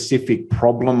specific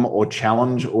problem or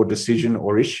challenge or decision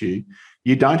or issue,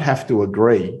 you don't have to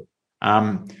agree,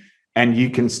 and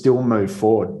you can still move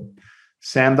forward.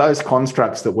 Sam, those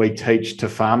constructs that we teach to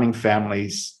farming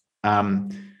families,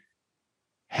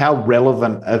 how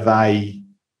relevant are they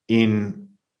in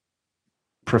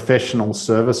professional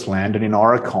service land and in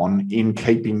Aurecon in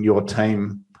keeping your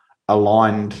team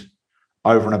aligned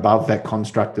over and above that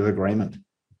construct of agreement?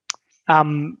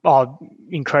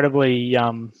 Incredibly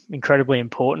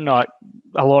important. A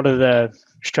lot of the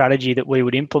strategy that we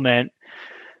would implement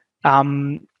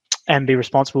and be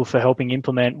responsible for helping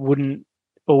implement wouldn't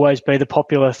always be the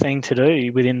popular thing to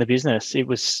do within the business. It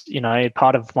was,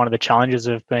 part of one of the challenges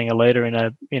of being a leader in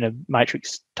a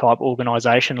matrix type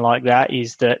organisation like that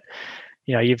is that,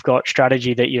 you've got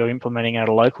strategy that you're implementing at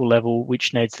a local level,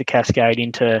 which needs to cascade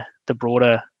into the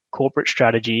broader corporate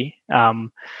strategy.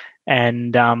 Not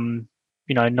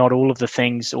all of the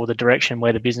things or the direction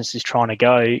where the business is trying to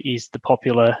go is the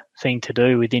popular thing to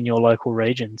do within your local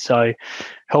region. So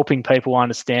helping people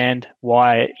understand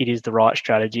why it is the right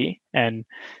strategy and,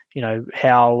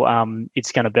 how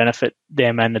it's going to benefit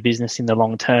them and the business in the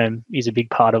long term is a big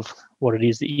part of what it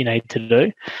is that you need to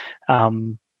do.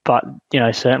 But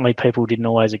certainly people didn't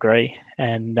always agree,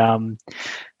 and but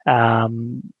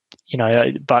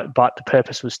the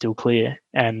purpose was still clear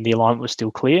and the alignment was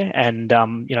still clear. And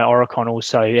Aurecon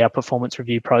also, our performance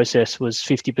review process was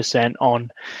 50% on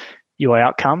your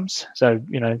outcomes, so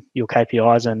your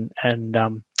KPIs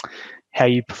and how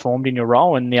you performed in your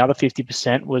role, and the other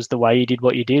 50% was the way you did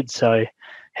what you did. So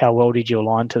how well did you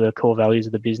align to the core values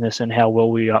of the business and how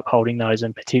well were you upholding those?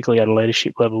 And particularly at a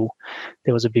leadership level,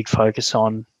 there was a big focus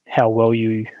on how well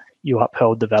you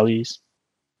upheld the values.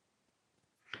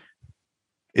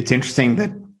 It's interesting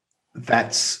that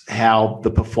that's how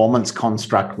the performance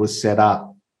construct was set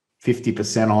up,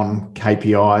 50% on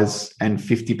KPIs and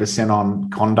 50% on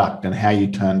conduct and how you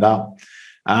turned up.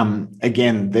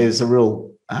 Again, there's a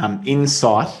real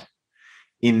insight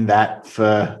in that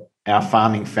for our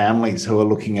farming families who are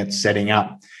looking at setting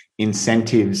up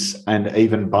incentives and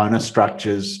even bonus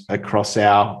structures across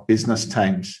our business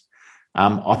teams.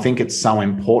 I think it's so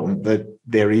important that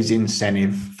there is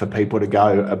incentive for people to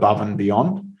go above and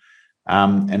beyond.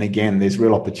 And again, there's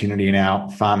real opportunity in our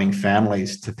farming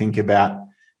families to think about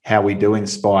how we do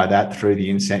inspire that through the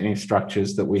incentive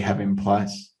structures that we have in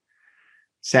place.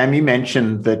 Sam, you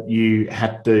mentioned that you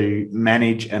had to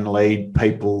manage and lead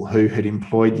people who had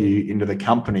employed you into the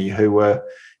company who were,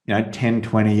 10,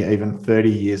 20, even 30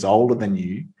 years older than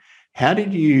you. How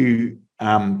did you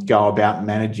go about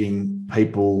managing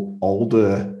people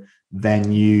older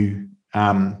than you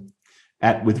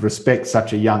with respect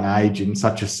such a young age in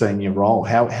such a senior role?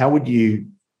 How would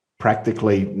you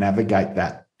practically navigate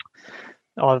that?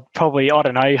 I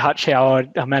don't know, Hutch, how I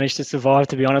managed to survive,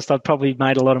 to be honest. I've probably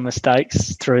made a lot of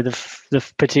mistakes through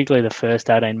particularly the first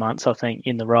 18 months, I think,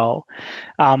 in the role.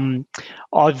 I'm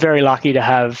very lucky to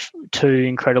have two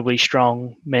incredibly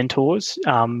strong mentors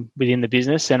within the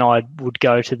business, and I would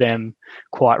go to them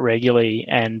quite regularly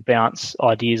and bounce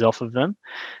ideas off of them.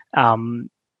 And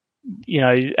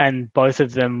both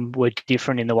of them were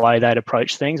different in the way they'd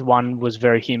approach things. One was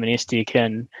very humanistic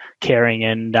and caring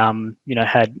and,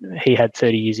 he had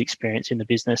 30 years experience in the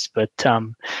business, but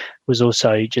was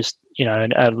also just,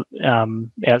 an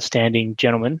outstanding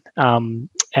gentleman and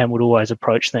would always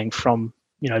approach things from,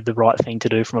 the right thing to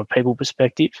do from a people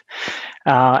perspective.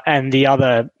 And the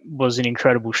other was an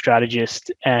incredible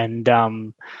strategist and,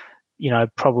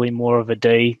 probably more of a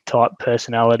D type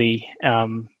personality,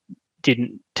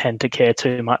 didn't tend to care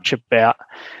too much about,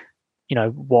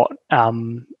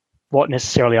 what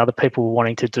necessarily other people were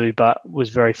wanting to do, but was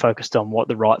very focused on what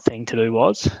the right thing to do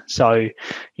was. So,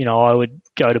 I would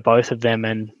go to both of them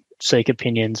and seek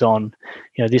opinions on,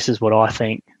 this is what I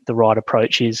think the right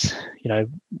approach is,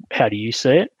 how do you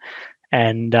see it?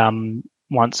 And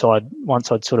once I'd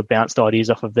sort of bounced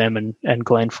ideas off of them and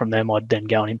gleaned from them, I'd then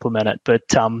go and implement it. But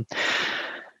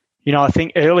I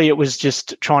think early it was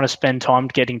just trying to spend time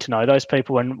getting to know those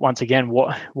people. And once again,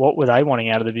 what were they wanting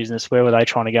out of the business? Where were they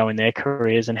trying to go in their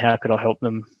careers and how could I help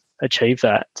them achieve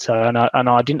that? So, and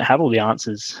I didn't have all the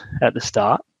answers at the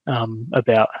start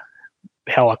about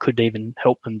how I could even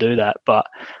help them do that. But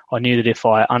I knew that if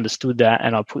I understood that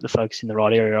and I put the focus in the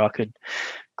right area, I could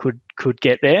could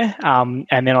get there. And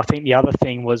then I think the other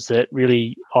thing was that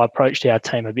really I approached our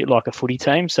team a bit like a footy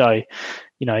team. So,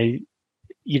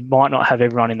 you might not have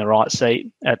everyone in the right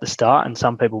seat at the start, and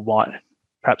some people might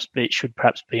should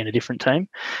perhaps be in a different team,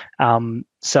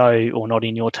 or not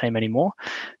in your team anymore.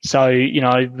 So,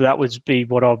 that would be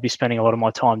what I'll be spending a lot of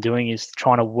my time doing, is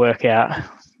trying to work out,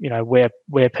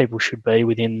 where people should be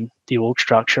within the org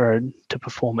structure and to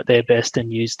perform at their best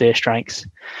and use their strengths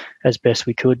as best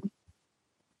we could.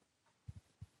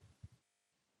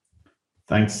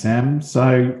 Thanks, Sam.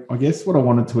 So I guess what I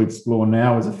wanted to explore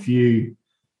now is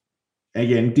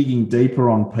digging deeper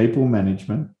on people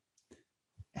management.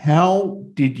 How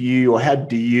do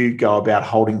you go about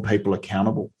holding people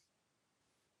accountable?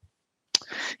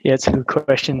 Yeah, it's a good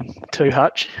question too,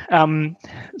 Hutch.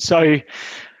 So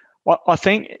I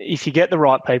think if you get the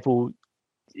right people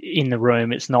in the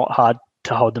room, it's not hard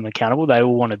to hold them accountable. They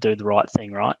all want to do the right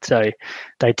thing, right? So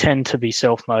they tend to be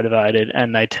self-motivated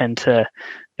and they tend to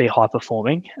be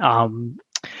high-performing.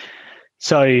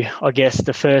 So I guess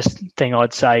the first thing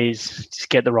I'd say is just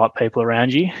get the right people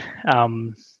around you,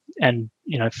 and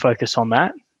focus on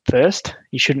that first.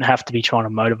 You shouldn't have to be trying to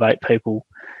motivate people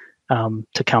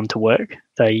to come to work.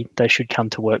 They should come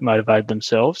to work motivated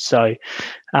themselves. So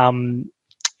and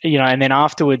then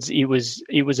afterwards it was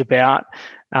about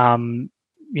trying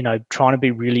to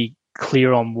be really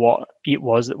clear on what it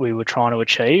was that we were trying to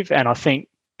achieve. And I think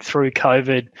through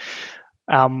COVID,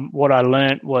 what I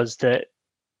learned was that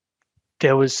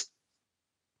there was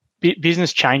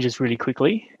business changes really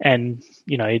quickly, and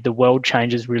the world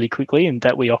changes really quickly, and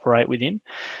that we operate within.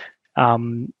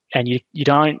 And you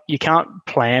can't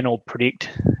plan or predict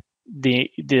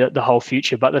the whole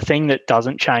future, but the thing that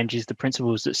doesn't change is the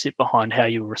principles that sit behind how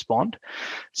you respond.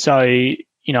 So I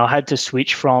had to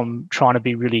switch from trying to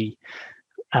be really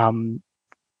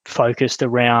focused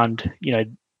around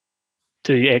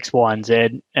do X, Y, and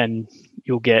Z, and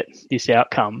you'll get this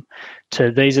outcome,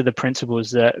 to these are the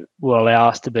principles that will allow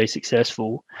us to be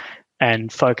successful,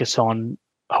 and focus on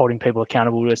holding people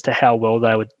accountable as to how well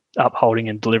they were upholding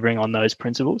and delivering on those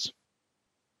principles.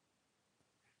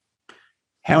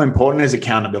 How important is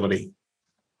accountability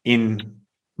in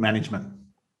management?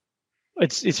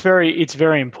 It's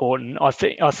very important. I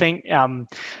think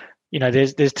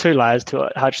there's two layers to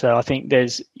it, Hutch. Though I think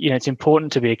there's it's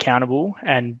important to be accountable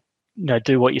and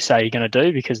do what you say you're going to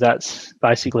do, because that's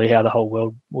basically how the whole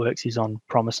world works, is on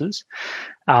promises.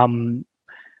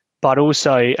 But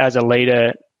also as a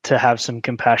leader, to have some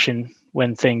compassion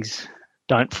when things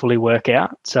don't fully work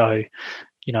out. So,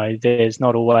 there's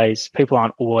not always, people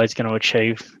aren't always going to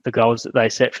achieve the goals that they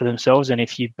set for themselves. And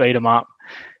if you beat them up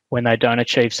when they don't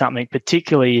achieve something,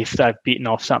 particularly if they've bitten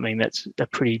off something that's a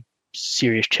pretty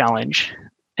serious challenge,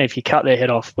 if you cut their head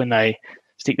off when they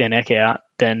stick their neck out,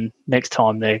 then next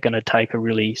time they're going to take a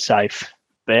really safe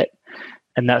bet.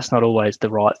 And that's not always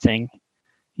the right thing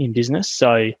in business.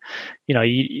 So,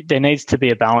 there needs to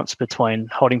be a balance between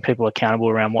holding people accountable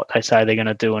around what they say they're going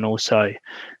to do, and also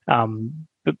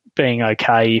being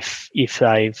okay if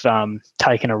they've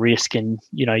taken a risk and,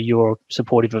 you're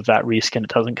supportive of that risk and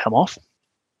it doesn't come off.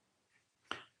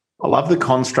 I love the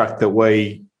construct that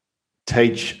we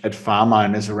teach at Farm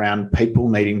Owners around people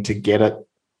needing to get it,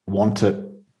 want it,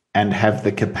 and have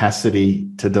the capacity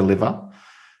to deliver.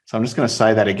 So I'm just going to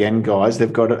say that again, guys.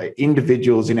 They've got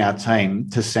individuals in our team,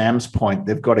 to Sam's point,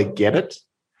 they've got to get it,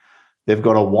 they've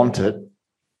got to want it,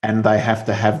 and they have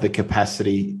to have the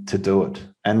capacity to do it.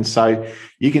 And so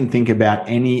you can think about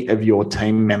any of your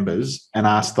team members and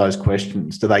ask those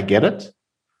questions. Do they get it?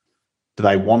 Do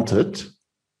they want it?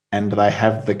 And do they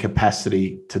have the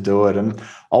capacity to do it? And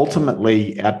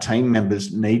ultimately, our team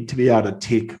members need to be able to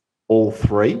tick all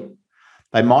three.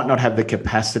 They might not have the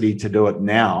capacity to do it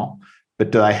now, but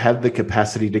do they have the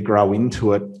capacity to grow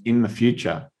into it in the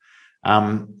future?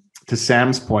 To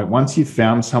Sam's point, once you've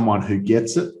found someone who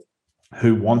gets it,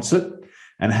 who wants it,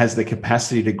 and has the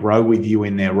capacity to grow with you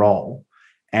in their role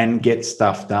and get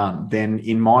stuff done, then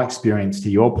in my experience,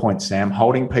 to your point, Sam,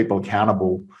 holding people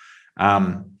accountable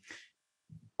on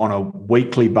a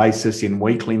weekly basis in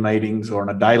weekly meetings, or on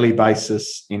a daily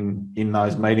basis in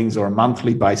those meetings, or a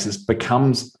monthly basis,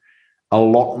 becomes a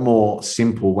lot more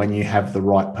simple when you have the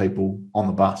right people on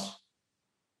the bus.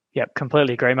 Yep,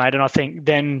 completely agree, mate. And I think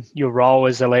then your role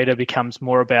as a leader becomes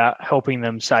more about helping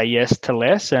them say yes to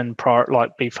less and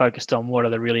be focused on what are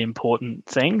the really important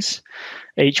things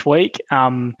each week,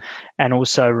 and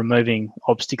also removing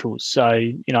obstacles. So,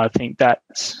 I think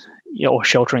that's, or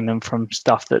sheltering them from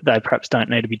stuff that they perhaps don't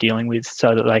need to be dealing with,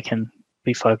 so that they can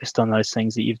be focused on those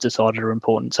things that you've decided are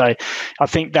important. So I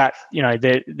think that,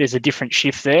 there's a different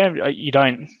shift there. You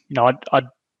don't,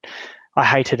 I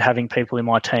hated having people in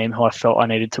my team who I felt I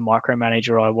needed to micromanage,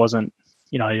 or I wasn't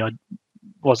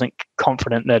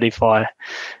confident that if I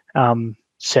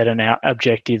set an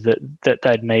objective that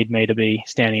they'd need me to be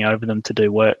standing over them to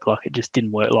do work. Like, it just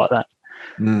didn't work like that.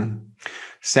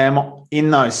 Sam,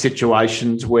 in those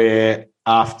situations where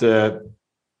after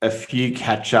a few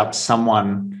catch-ups,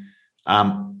 someone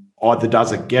either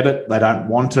doesn't get it, they don't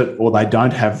want it, or they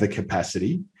don't have the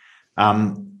capacity, they're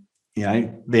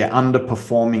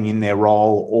underperforming in their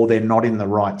role, or they're not in the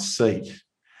right seat.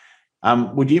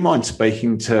 Would you mind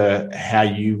speaking to how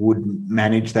you would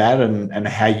manage that and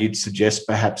how you'd suggest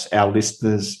perhaps our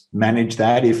listeners manage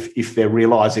that if they're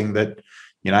realising that,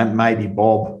 maybe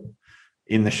Bob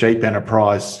in the sheep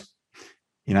enterprise,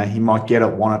 he might get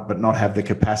it, want it, but not have the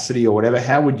capacity or whatever?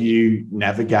 How would you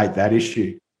navigate that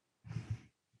issue?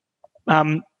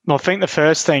 Well, I think the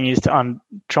first thing is to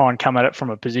try and come at it from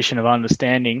a position of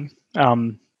understanding,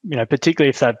 particularly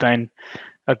if they've been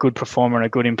a good performer and a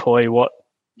good employee,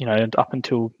 up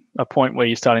until a point where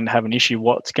you're starting to have an issue,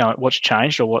 what's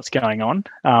changed or what's going on.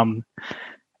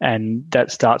 And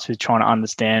that starts with trying to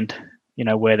understand,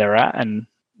 where they're at and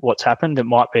what's happened. It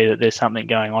might be that there's something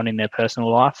going on in their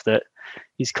personal life that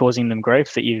is causing them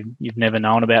grief that you've never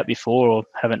known about before or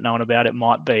haven't known about. It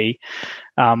might be,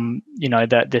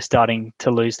 that they're starting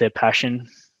to lose their passion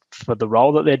for the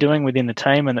role that they're doing within the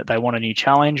team and that they want a new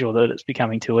challenge, or that it's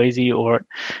becoming too easy, or,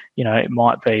 it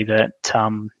might be that,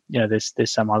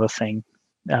 there's some other thing,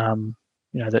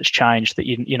 that's changed that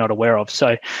you're not aware of.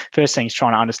 So first thing is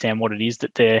trying to understand what it is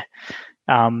that they're,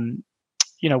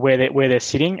 where they're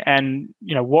sitting, and,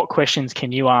 what questions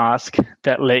can you ask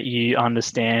that let you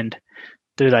understand,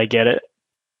 do they get it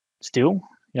still?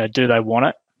 Do they want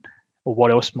it, or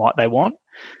what else might they want?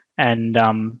 And,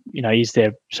 is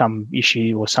there some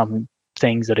issue or some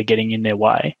things that are getting in their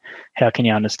way? How can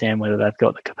you understand whether they've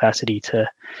got the capacity to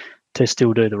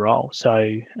still do the role?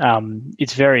 So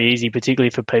it's very easy, particularly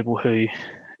for people who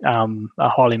are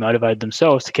highly motivated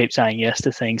themselves, to keep saying yes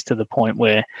to things to the point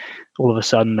where all of a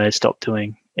sudden they stop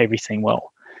doing everything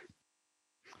well.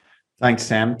 Thanks,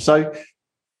 Sam. So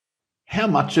how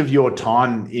much of your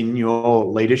time in your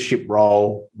leadership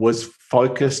role was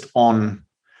focused on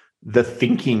the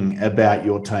thinking about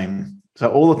your team? So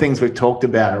all the things we've talked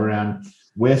about around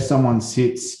where someone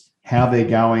sits, how they're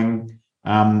going,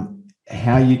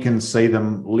 how you can see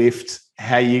them lift,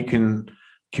 how you can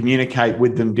communicate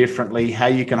with them differently, how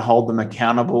you can hold them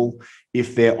accountable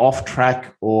if they're off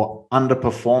track or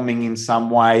underperforming in some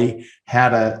way, how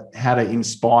to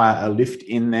inspire a lift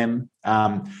in them,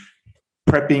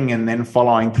 prepping and then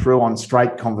following through on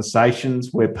straight conversations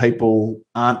where people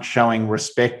aren't showing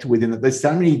respect within it. There's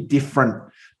so many different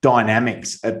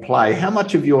dynamics at play. How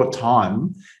much of your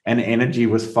time and energy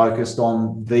was focused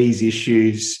on these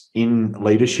issues in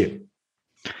leadership?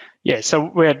 Yeah,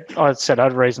 so I said I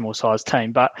had a reasonable sized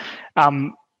team, but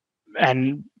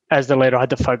and as the leader, I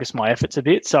had to focus my efforts a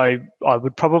bit. So I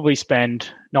would probably spend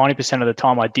 90% of the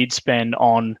time I did spend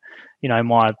on,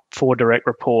 my 4 direct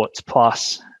reports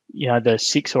plus, the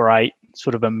 6 or 8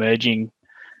 sort of emerging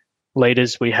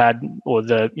leaders we had, or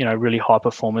the, really high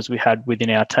performers we had within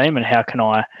our team, and how can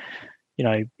I,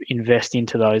 invest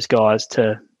into those guys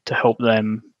to help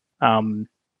them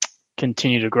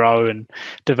continue to grow and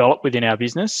develop within our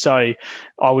business. So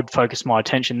I would focus my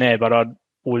attention there, but I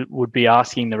would be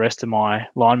asking the rest of my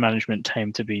line management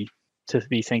team to be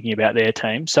thinking about their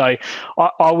team. So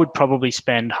I would probably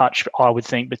spend, Hutch, I would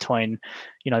think between,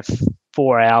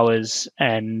 4 hours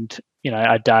and,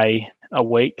 a day a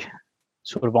week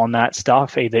sort of on that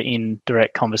stuff, either in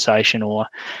direct conversation or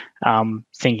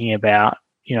thinking about,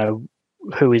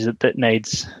 who is it that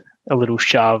needs a little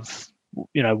shove,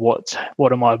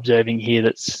 what am I observing here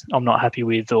that's I'm not happy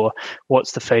with, or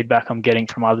what's the feedback I'm getting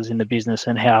from others in the business,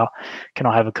 and how can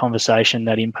I have a conversation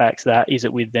that impacts that? Is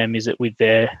it with them? Is it with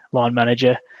their line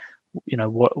manager?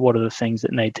 What are the things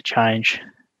that need to change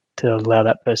to allow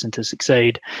that person to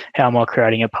succeed? How am I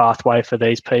creating a pathway for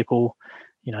these people?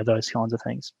 Those kinds of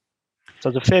things. So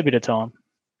it's a fair bit of time.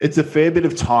 It's a fair bit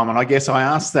of time. And I guess I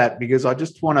asked that because I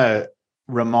just want to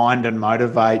remind and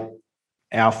motivate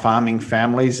our farming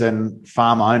families and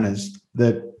farm owners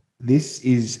that this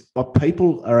is what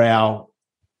people are our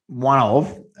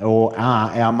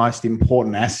most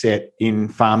important asset in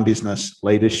farm business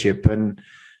leadership. And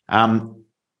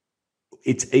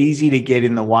it's easy to get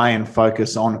in the way and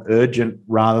focus on urgent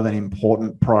rather than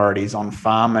important priorities on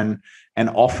farm. And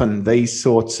often these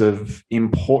sorts of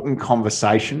important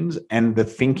conversations and the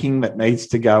thinking that needs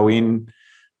to go in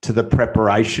to the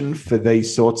preparation for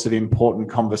these sorts of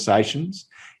important conversations,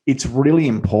 it's really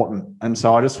important. And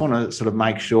so I just want to sort of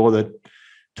make sure that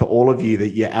to all of you that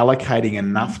you're allocating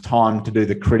enough time to do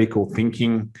the critical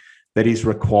thinking that is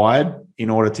required in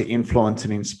order to influence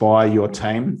and inspire your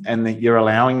team, and that you're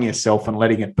allowing yourself and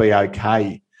letting it be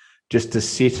okay just to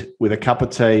sit with a cup of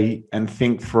tea and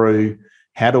think through,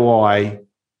 how do I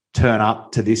turn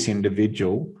up to this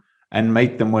individual and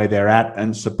meet them where they're at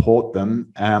and support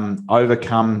them,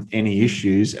 overcome any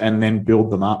issues, and then build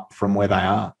them up from where they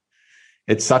are.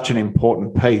 It's such an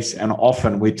important piece, and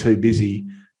often we're too busy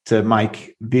to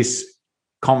make this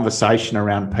conversation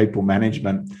around people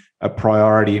management a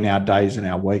priority in our days and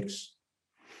our weeks.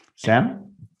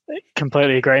 Sam?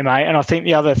 Completely agree, mate. And I think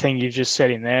the other thing you've just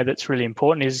said in there that's really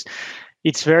important is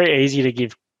it's very easy to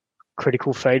give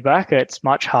critical feedback. It's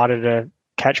much harder to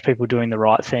catch people doing the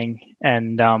right thing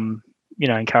and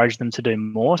encourage them to do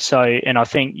more. So, and I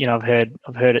think I've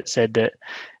heard it said that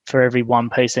for every one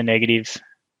piece of negative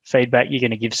feedback you're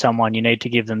going to give someone, you need to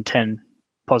give them 10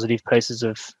 positive pieces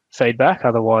of feedback.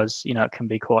 Otherwise, it can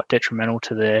be quite detrimental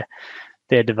to their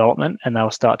development, and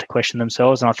they'll start to question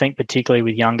themselves. And I think particularly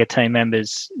with younger team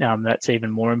members, that's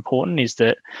even more important, is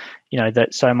that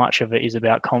that so much of it is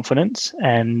about confidence.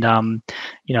 And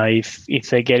if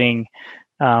they're getting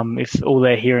if all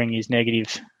they're hearing is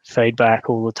negative feedback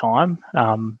all the time,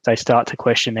 they start to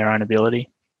question their own ability.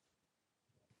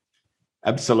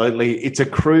 Absolutely. It's a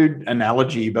crude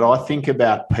analogy, but I think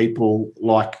about people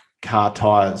like car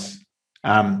tyres.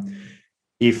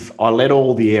 If I let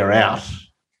all the air out,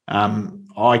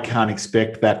 I can't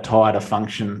expect that tyre to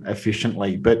function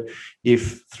efficiently. But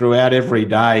if throughout every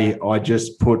day I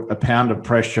just put a pound of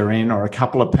pressure in or a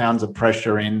couple of pounds of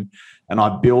pressure in, and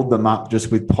I build them up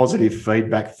just with positive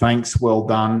feedback, thanks, well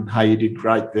done, hey, you did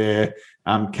great there,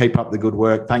 keep up the good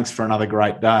work, thanks for another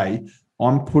great day,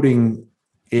 I'm putting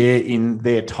air in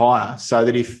their tyre, so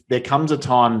that if there comes a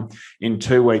time in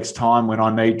 2 weeks' time when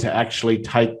I need to actually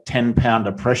take 10 pound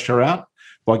of pressure out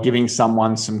by giving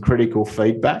someone some critical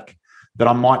feedback, that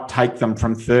I might take them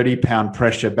from 30 pound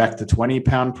pressure back to 20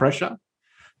 pound pressure,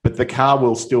 but the car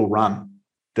will still run.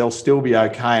 They'll still be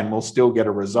okay and we'll still get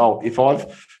a result. If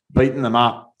I've beaten them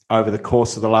up over the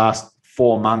course of the last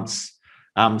 4 months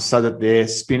so that they're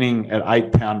spinning at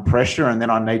 8 pound pressure, and then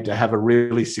I need to have a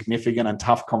really significant and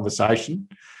tough conversation,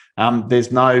 there's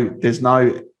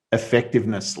no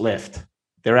effectiveness left.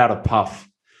 They're out of puff.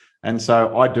 And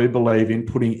so I do believe in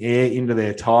putting air into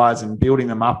their tyres and building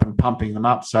them up and pumping them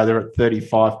up so they're at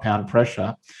 35 pound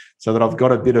pressure, so that I've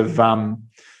got a bit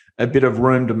of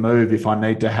room to move if I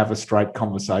need to have a straight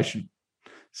conversation.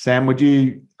 Sam, would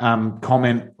you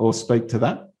comment or speak to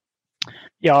that?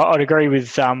 Yeah, I'd agree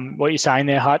with what you're saying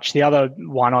there, Hutch. The other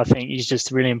one I think is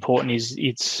just really important is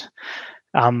it's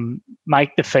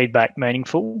make the feedback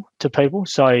meaningful to people.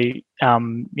 So, you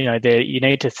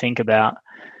need to think about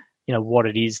what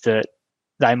it is that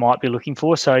they might be looking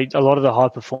for. So a lot of the high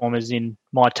performers in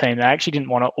my team, they actually didn't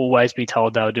want to always be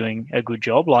told they were doing a good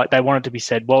job. Like, they wanted to be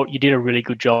said, well, you did a really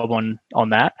good job on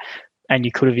that, and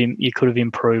you could have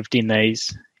improved in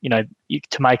these.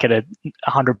 To make it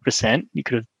 100%, you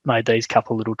could have made these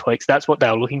couple little tweaks. That's what they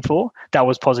were looking for. That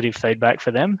was positive feedback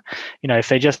for them. If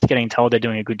they're just getting told they're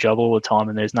doing a good job all the time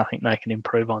and there's nothing they can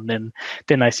improve on, then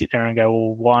they sit there and go,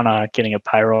 well, why aren't I getting a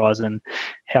pay rise, and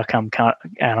how come aren't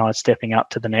I stepping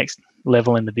up to the next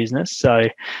level in the business? So,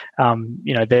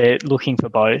 they're looking for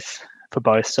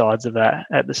both sides of that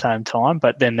at the same time.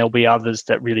 But then there'll be others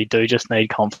that really do just need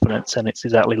confidence, and it's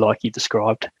exactly like you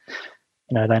described.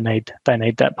 They need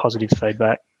that positive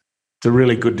feedback. It's a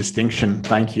really good distinction.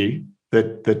 Thank you.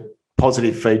 That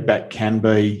positive feedback can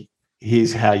be,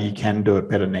 here's how you can do it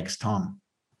better next time.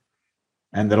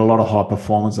 And that a lot of high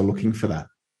performers are looking for that.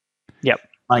 Yep.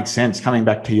 Makes sense. Coming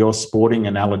back to your sporting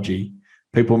analogy,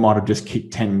 people might have just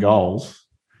kicked 10 goals,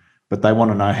 but they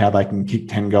want to know how they can kick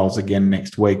 10 goals again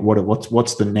next week.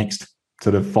 What's the next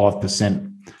sort of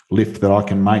 5% lift that I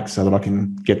can make so that I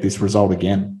can get this result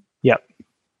again?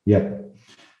 Yep.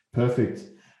 Perfect.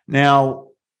 Now,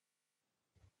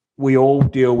 we all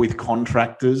deal with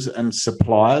contractors and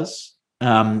suppliers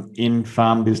in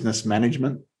farm business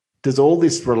management. Does all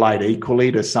this relate equally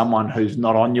to someone who's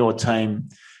not on your team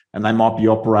and they might be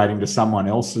operating to someone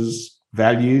else's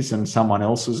values and someone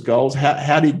else's goals?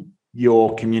 How did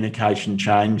your communication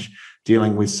change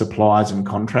dealing with suppliers and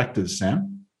contractors,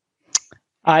 Sam?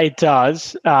 It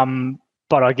does,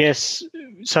 but I guess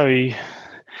so.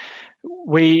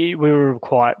 We were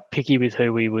quite picky with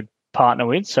who we would partner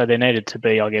with, so there needed to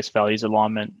be, I guess, values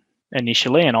alignment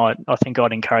initially. And I think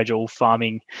I'd encourage all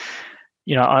farming,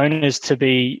 owners to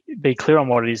be clear on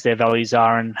what it is their values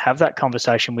are and have that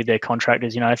conversation with their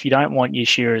contractors. If you don't want your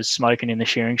shearers smoking in the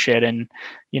shearing shed, and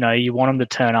you want them to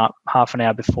turn up half an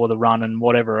hour before the run and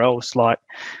whatever else,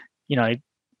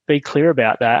 be clear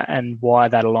about that and why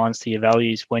that aligns to your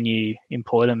values when you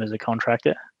employ them as a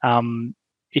contractor.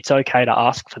 It's okay to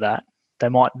ask for that. They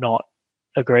might not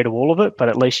agree to all of it, but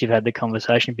at least you've had the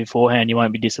conversation beforehand. You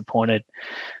won't be disappointed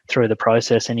through the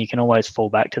process, and you can always fall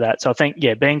back to that. So I think,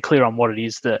 being clear on what it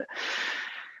is that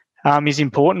is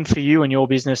important for you and your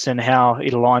business and how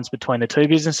it aligns between the two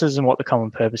businesses and what the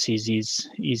common purpose is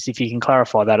if you can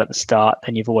clarify that at the start,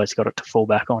 then you've always got it to fall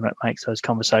back on. It makes those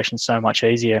conversations so much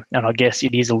easier. And I guess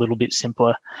it is a little bit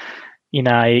simpler in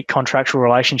a contractual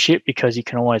relationship because you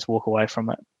can always walk away from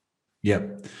it.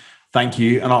 Yep. Thank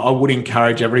you. And I would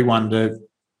encourage everyone to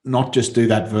not just do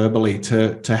that verbally,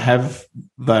 to have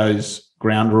those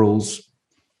ground rules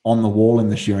on the wall in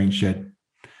the shearing shed,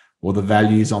 or the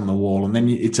values on the wall. And then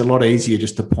it's a lot easier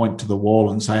just to point to the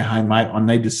wall and say, hey, mate, I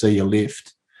need to see your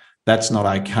lift. That's not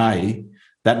okay.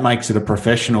 That makes it a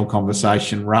professional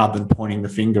conversation rather than pointing the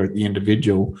finger at the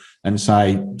individual and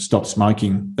say, stop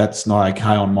smoking. That's not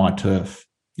okay on my turf,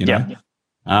 you know?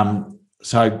 Yeah.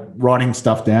 So writing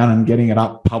stuff down and getting it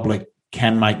up public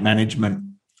can make management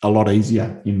a lot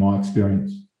easier in my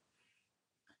experience.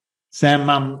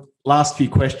 Sam, last few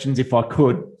questions, if I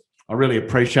could. I really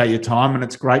appreciate your time, and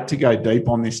it's great to go deep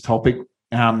on this topic.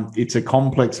 It's a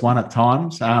complex one at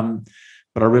times,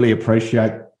 but I really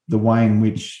appreciate the way in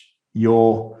which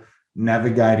you're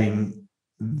navigating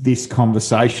this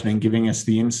conversation and giving us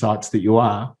the insights that you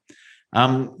are.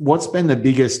 What's been the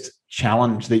biggest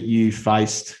challenge that you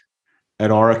faced at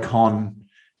Aurecon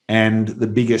and the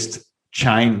biggest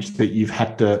change that you've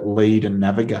had to lead and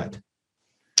navigate?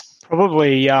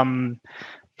 Probably the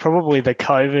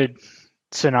COVID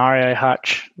scenario,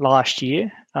 Hutch, last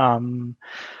year.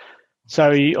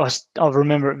 So I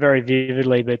remember it very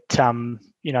vividly, but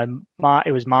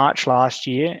it was March last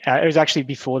year. It was actually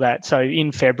before that. So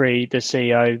in February, the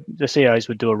CEOs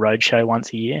would do a roadshow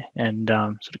once a year and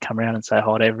sort of come around and say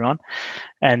hi to everyone.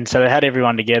 And so they had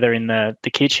everyone together in the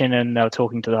kitchen, and they were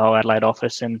talking to the whole Adelaide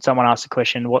office. And someone asked the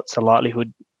question, "What's the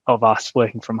likelihood of us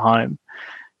working from home,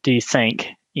 do you think,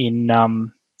 in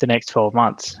the next 12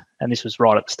 months?" And this was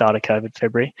right at the start of COVID,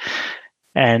 February.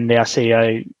 And our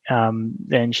CEO,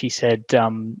 then she said,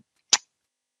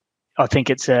 I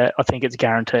think it's a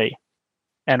guarantee.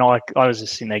 And I was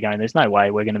just sitting there going, there's no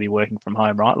way we're going to be working from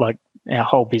home, right? Like, our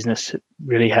whole business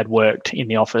really had worked in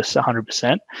the office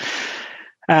 100%.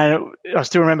 And I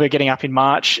still remember getting up in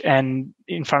March and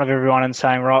in front of everyone and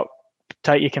saying, right,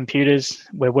 take your computers,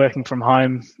 we're working from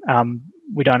home.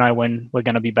 We don't know when we're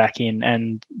going to be back in.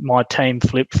 And my team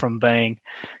flipped from being,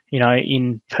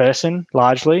 in person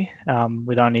largely,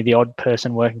 with only the odd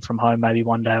person working from home maybe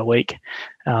one day a week,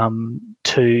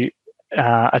 to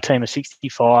a team of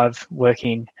 65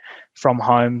 working from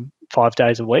home 5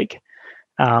 days a week.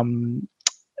 And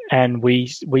we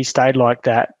stayed like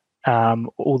that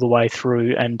all the way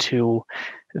through until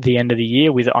the end of the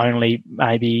year, with only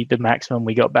maybe the maximum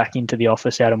we got back into the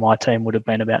office out of my team would have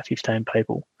been about 15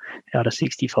 people out of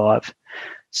 65.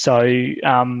 So,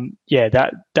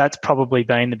 that's probably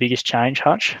been the biggest change,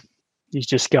 Hutch, is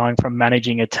just going from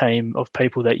managing a team of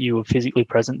people that you were physically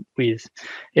present with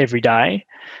every day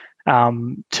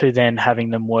to then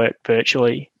having them work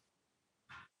virtually.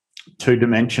 2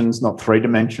 dimensions, not 3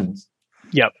 dimensions.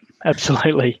 Yep,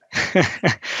 absolutely.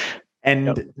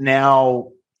 And now,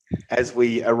 as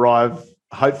we arrive,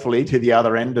 hopefully, to the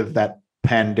other end of that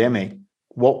pandemic,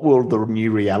 what will the new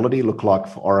reality look like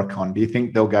for Aurecon? Do you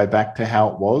think they'll go back to how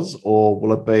it was, or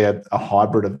will it be a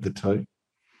hybrid of the two?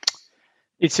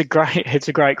 It's a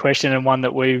great question, and one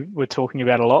that we were talking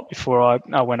about a lot before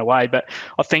I went away. But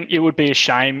I think it would be a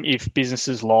shame if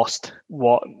businesses lost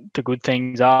what the good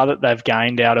things are that they've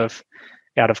gained out of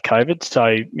COVID. So,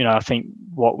 I think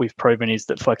what we've proven is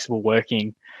that flexible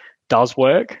working does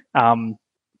work, and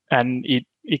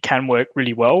it can work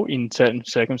really well in certain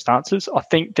circumstances. I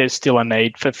think there's still a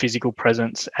need for physical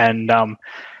presence, and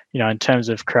in terms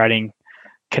of creating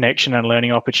connection and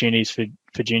learning opportunities for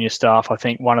junior staff, I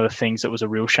think one of the things that was a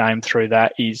real shame through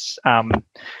that is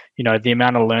the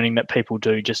amount of learning that people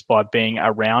do just by being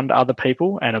around other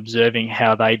people and observing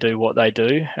how they do what they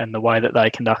do and the way that they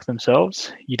conduct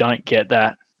themselves. You don't get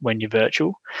that when you're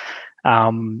virtual.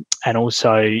 And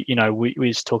also, we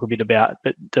just talk a bit about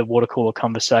the water cooler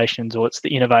conversations, or it's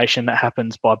the innovation that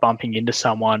happens by bumping into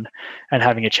someone and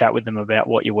having a chat with them about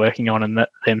what you're working on, and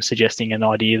them suggesting an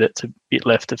idea that's a bit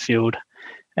left of field,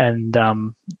 and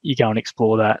you go and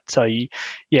explore that. So,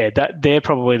 they're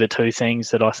probably the 2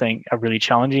 things that I think are really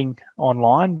challenging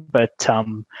online. But I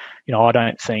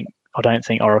don't think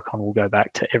Aurecon will go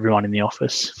back to everyone in the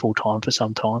office full time for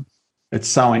some time. It's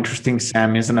so interesting,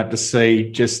 Sam, isn't it, to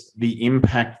see just the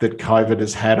impact that COVID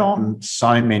has had on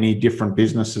so many different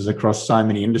businesses across so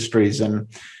many industries, and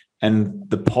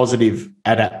the positive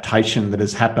adaptation that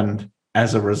has happened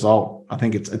as a result. I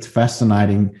think it's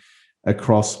fascinating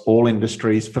across all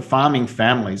industries. For farming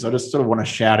families, I just sort of want to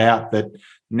shout out that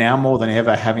now more than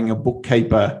ever, having a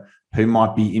bookkeeper who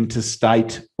might be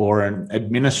interstate or an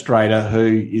administrator who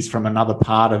is from another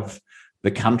part of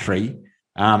the country,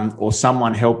 or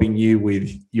someone helping you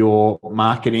with your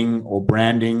marketing or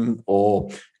branding or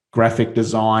graphic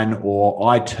design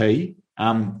or IT,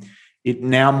 it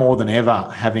now more than ever,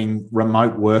 having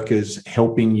remote workers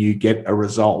helping you get a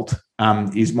result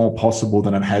is more possible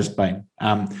than it has been.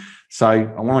 So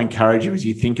I want to encourage you as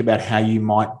you think about how you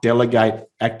might delegate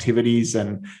activities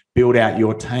and build out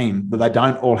your team, but they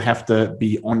don't all have to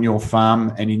be on your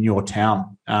farm and in your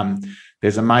town.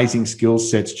 There's amazing skill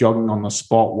sets jogging on the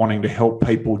spot, wanting to help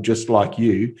people just like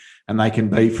you, and they can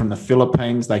be from the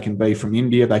Philippines, they can be from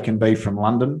India, they can be from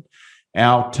London.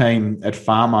 Our team at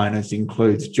Farm Owners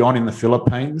includes John in the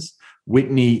Philippines,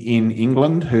 Whitney in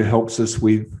England, who helps us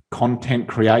with content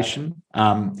creation.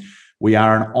 We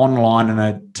are an online and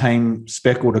a team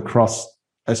speckled across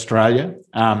Australia,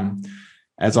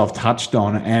 as I've touched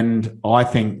on, and I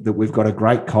think that we've got a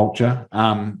great culture.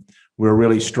 We're a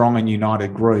really strong and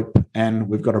united group, and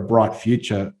we've got a bright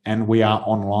future, and we are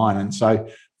online. And so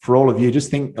for all of you,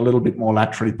 just think a little bit more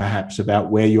laterally perhaps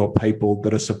about where your people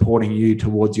that are supporting you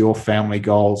towards your family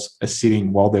goals are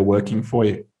sitting while they're working for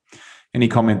you. Any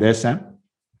comment there, Sam?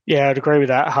 Yeah, I'd agree with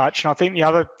that, Hutch. And I think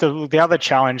the other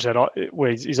challenge that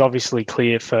is obviously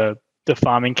clear for the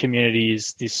farming community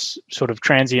is this sort of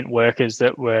transient workers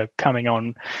that were coming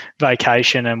on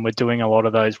vacation and were doing a lot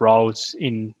of those roles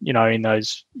in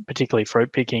those, particularly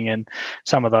fruit picking and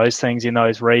some of those things in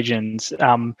those regions.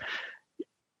 That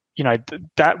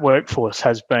workforce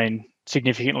has been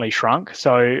significantly shrunk.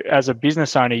 So as a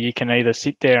business owner, you can either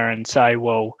sit there and say,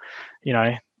 well,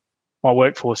 my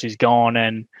workforce is gone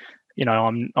and,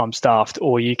 I'm staffed,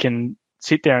 or you can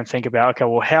sit there and think about, okay,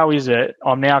 well, how is it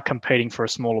I'm now competing for a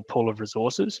smaller pool of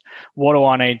resources? What do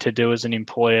I need to do as an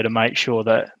employer to make sure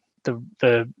that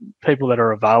the people that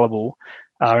are available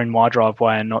are in my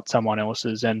driveway and not someone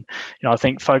else's? And, I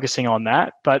think focusing on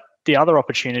that. But the other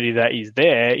opportunity that is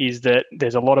there is that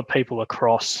there's a lot of people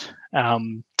across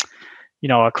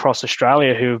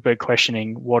Australia who have been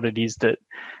questioning what it is that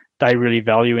they really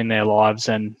value in their lives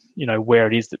and, where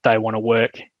it is that they want to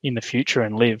work in the future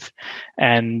and live.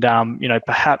 And,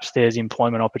 perhaps there's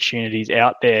employment opportunities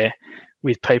out there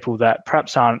with people that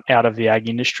perhaps aren't out of the ag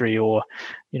industry or,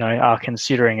 are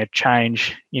considering a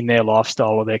change in their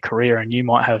lifestyle or their career, and you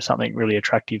might have something really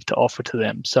attractive to offer to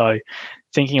them. So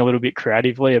thinking a little bit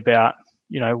creatively about,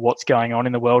 what's going on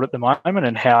in the world at the moment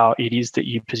and how it is that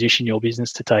you position your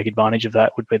business to take advantage of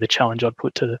that would be the challenge I'd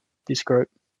put to this group.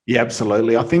 Yeah,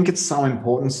 absolutely. I think it's so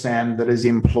important, Sam, that as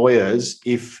employers,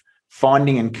 if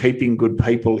finding and keeping good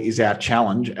people is our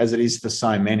challenge, as it is for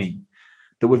so many,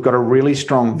 that we've got a really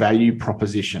strong value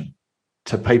proposition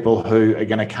to people who are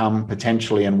going to come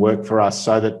potentially and work for us,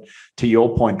 so that, to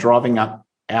your point, driving up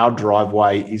our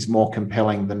driveway is more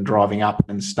compelling than driving up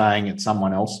and staying at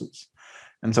someone else's.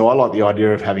 And so I like the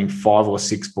idea of having 5 or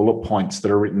 6 bullet points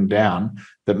that are written down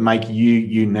that make you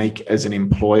unique as an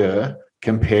employer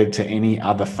compared to any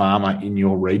other farmer in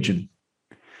your region.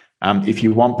 If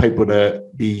you want people to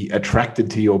be attracted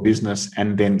to your business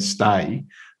and then stay,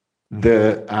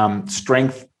 the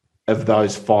strength of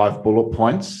those 5 bullet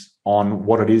points on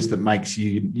what it is that makes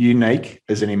you unique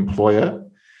as an employer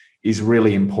is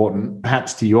really important,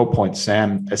 perhaps to your point,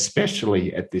 Sam,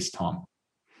 especially at this time.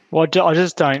 Well, I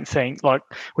just don't think,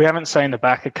 we haven't seen the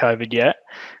back of COVID yet.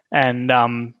 And,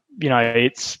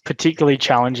 it's particularly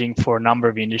challenging for a number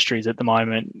of industries at the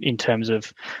moment in terms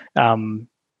of,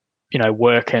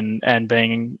 work and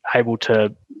being able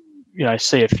to,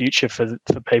 see a future for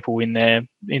people in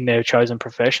their chosen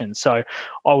profession. So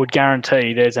I would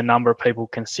guarantee there's a number of people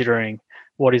considering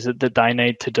what is it that they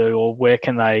need to do, or where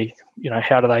can they,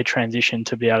 how do they transition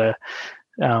to be able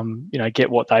to, get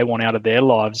what they want out of their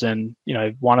lives. And,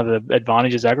 one of the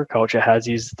advantages agriculture has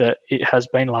is that it has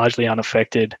been largely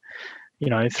unaffected,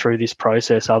 through this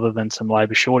process, other than some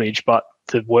labour shortage, but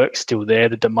the work's still there.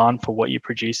 The demand for what you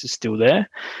produce is still there.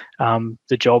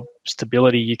 The job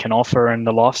stability you can offer and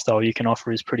the lifestyle you can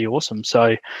offer is pretty awesome.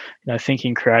 So,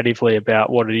 thinking creatively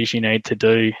about what it is you need to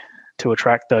do to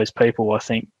attract those people, I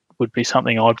think would be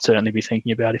something I'd certainly be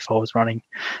thinking about if I was running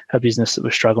a business that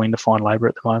was struggling to find labour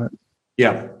at the moment.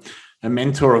 Yeah. A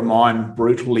mentor of mine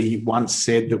brutally once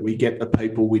said that we get the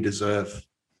people we deserve.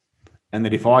 And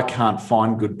that if I can't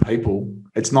find good people,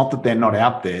 it's not that they're not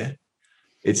out there,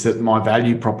 It's that my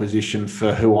value proposition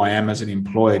for who I am as an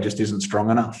employer just isn't strong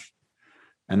enough.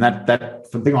 And that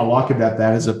the thing I like about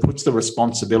that is it puts the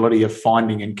responsibility of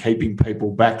finding and keeping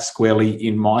people back squarely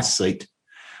in my seat.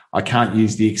 I can't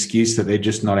use the excuse that they're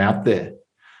just not out there.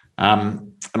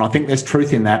 And I think there's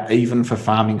truth in that, even for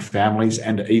farming families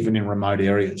and even in remote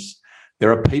areas.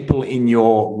 There are people in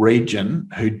your region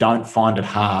who don't find it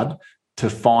hard to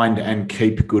find and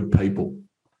keep good people.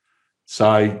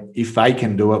 So if they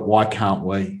can do it, why can't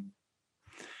we?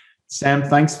 Sam,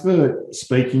 thanks for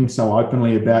speaking so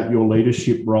openly about your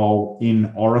leadership role in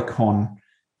Aurecon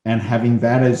and having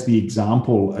that as the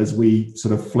example as we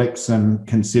sort of flex and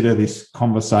consider this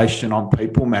conversation on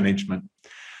people management.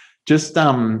 Just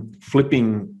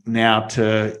flipping now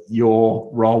to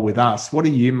your role with us, what are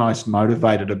you most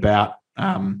motivated about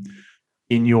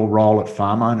in your role at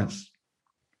Farm Owners?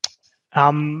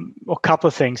 A couple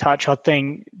of things, Hutch. I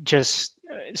think just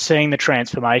seeing the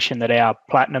transformation that our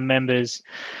Platinum members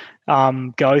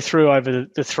go through over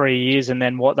the 3 years, and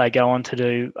then what they go on to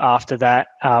do after that,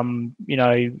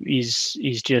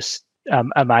 is just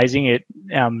amazing. It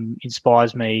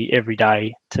inspires me every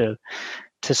day to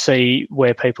see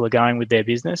where people are going with their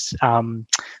business.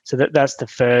 So that's the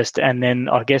first. And then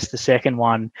I guess the second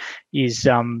one is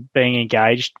being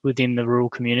engaged within the rural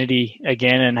community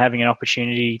again and having an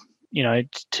opportunity,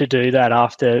 to do that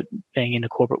after being in the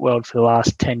corporate world for the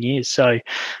last 10 years. So,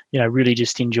 really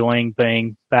just enjoying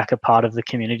being back a part of the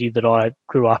community that I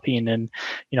grew up in and,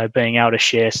 being able to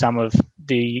share some of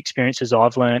the experiences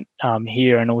I've learned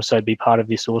here and also be part of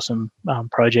this awesome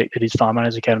project that is Farm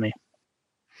Owners Academy.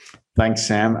 Thanks,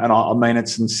 Sam. And I mean it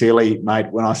sincerely,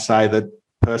 mate, when I say that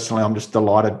personally, I'm just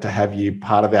delighted to have you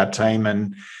part of our team.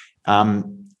 And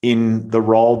in the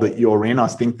role that you're in, I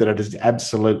think that it is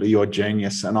absolutely your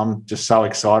genius. And I'm just so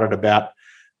excited about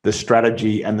the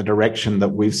strategy and the direction that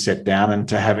we've set down and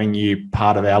to having you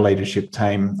part of our leadership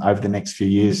team over the next few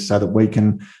years so that we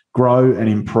can grow and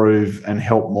improve and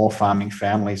help more farming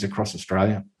families across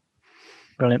Australia.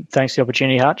 Brilliant. Thanks for the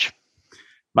opportunity, Hutch.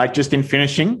 Mate, just in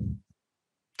finishing,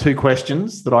 2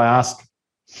 questions that I ask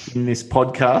in this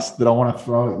podcast that I want to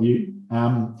throw at you.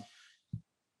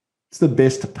 What's the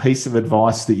best piece of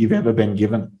advice that you've ever been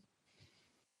given?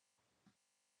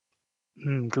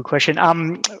 Good question.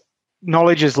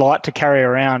 Knowledge is light to carry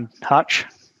around, Hutch.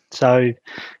 So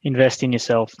invest in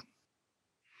yourself.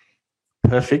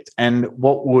 Perfect. And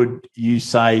what would you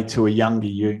say to a younger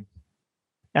you?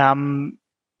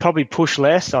 Probably push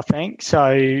less, I think.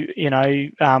 So,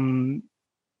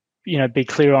 be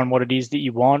clear on what it is that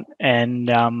you want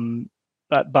and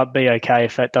but be okay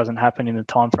if that doesn't happen in the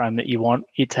time frame that you want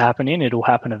it to happen in. It'll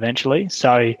happen eventually.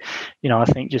 So, I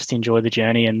think just enjoy the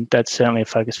journey, and that's certainly a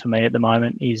focus for me at the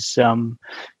moment is,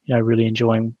 really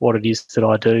enjoying what it is that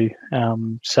I do.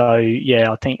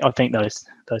 I think those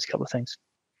couple of things.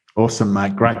 Awesome,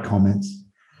 mate. Great comments.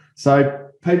 So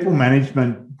people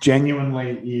management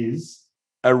genuinely is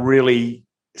a really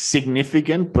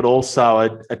significant, but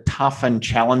also a tough and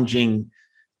challenging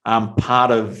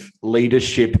part of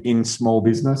leadership in small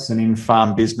business and in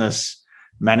farm business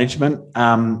management.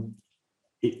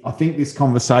 I think this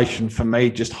conversation for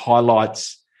me just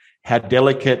highlights how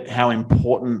delicate, how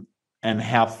important, and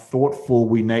how thoughtful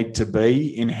we need to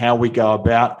be in how we go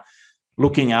about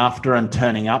looking after and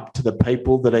turning up to the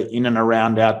people that are in and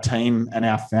around our team and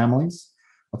our families.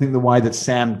 I think the way that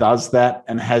Sam does that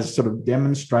and has sort of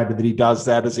demonstrated that he does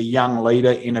that as a young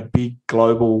leader in a big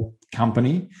global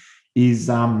company is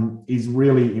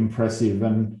really impressive.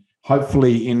 And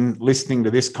hopefully in listening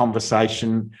to this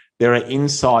conversation, there are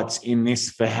insights in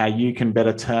this for how you can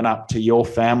better turn up to your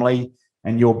family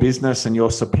and your business and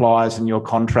your suppliers and your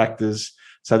contractors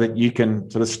so that you can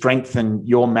sort of strengthen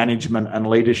your management and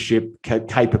leadership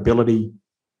capability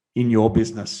in your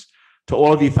business. To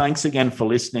all of you, thanks again for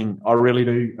listening. I really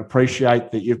do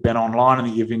appreciate that you've been online and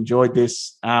that you've enjoyed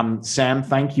this. Sam,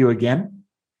 thank you again.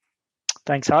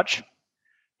 Thanks, Hutch.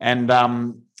 And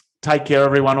take care,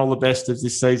 everyone. All the best as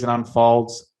this season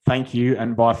unfolds. Thank you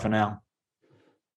and bye for now.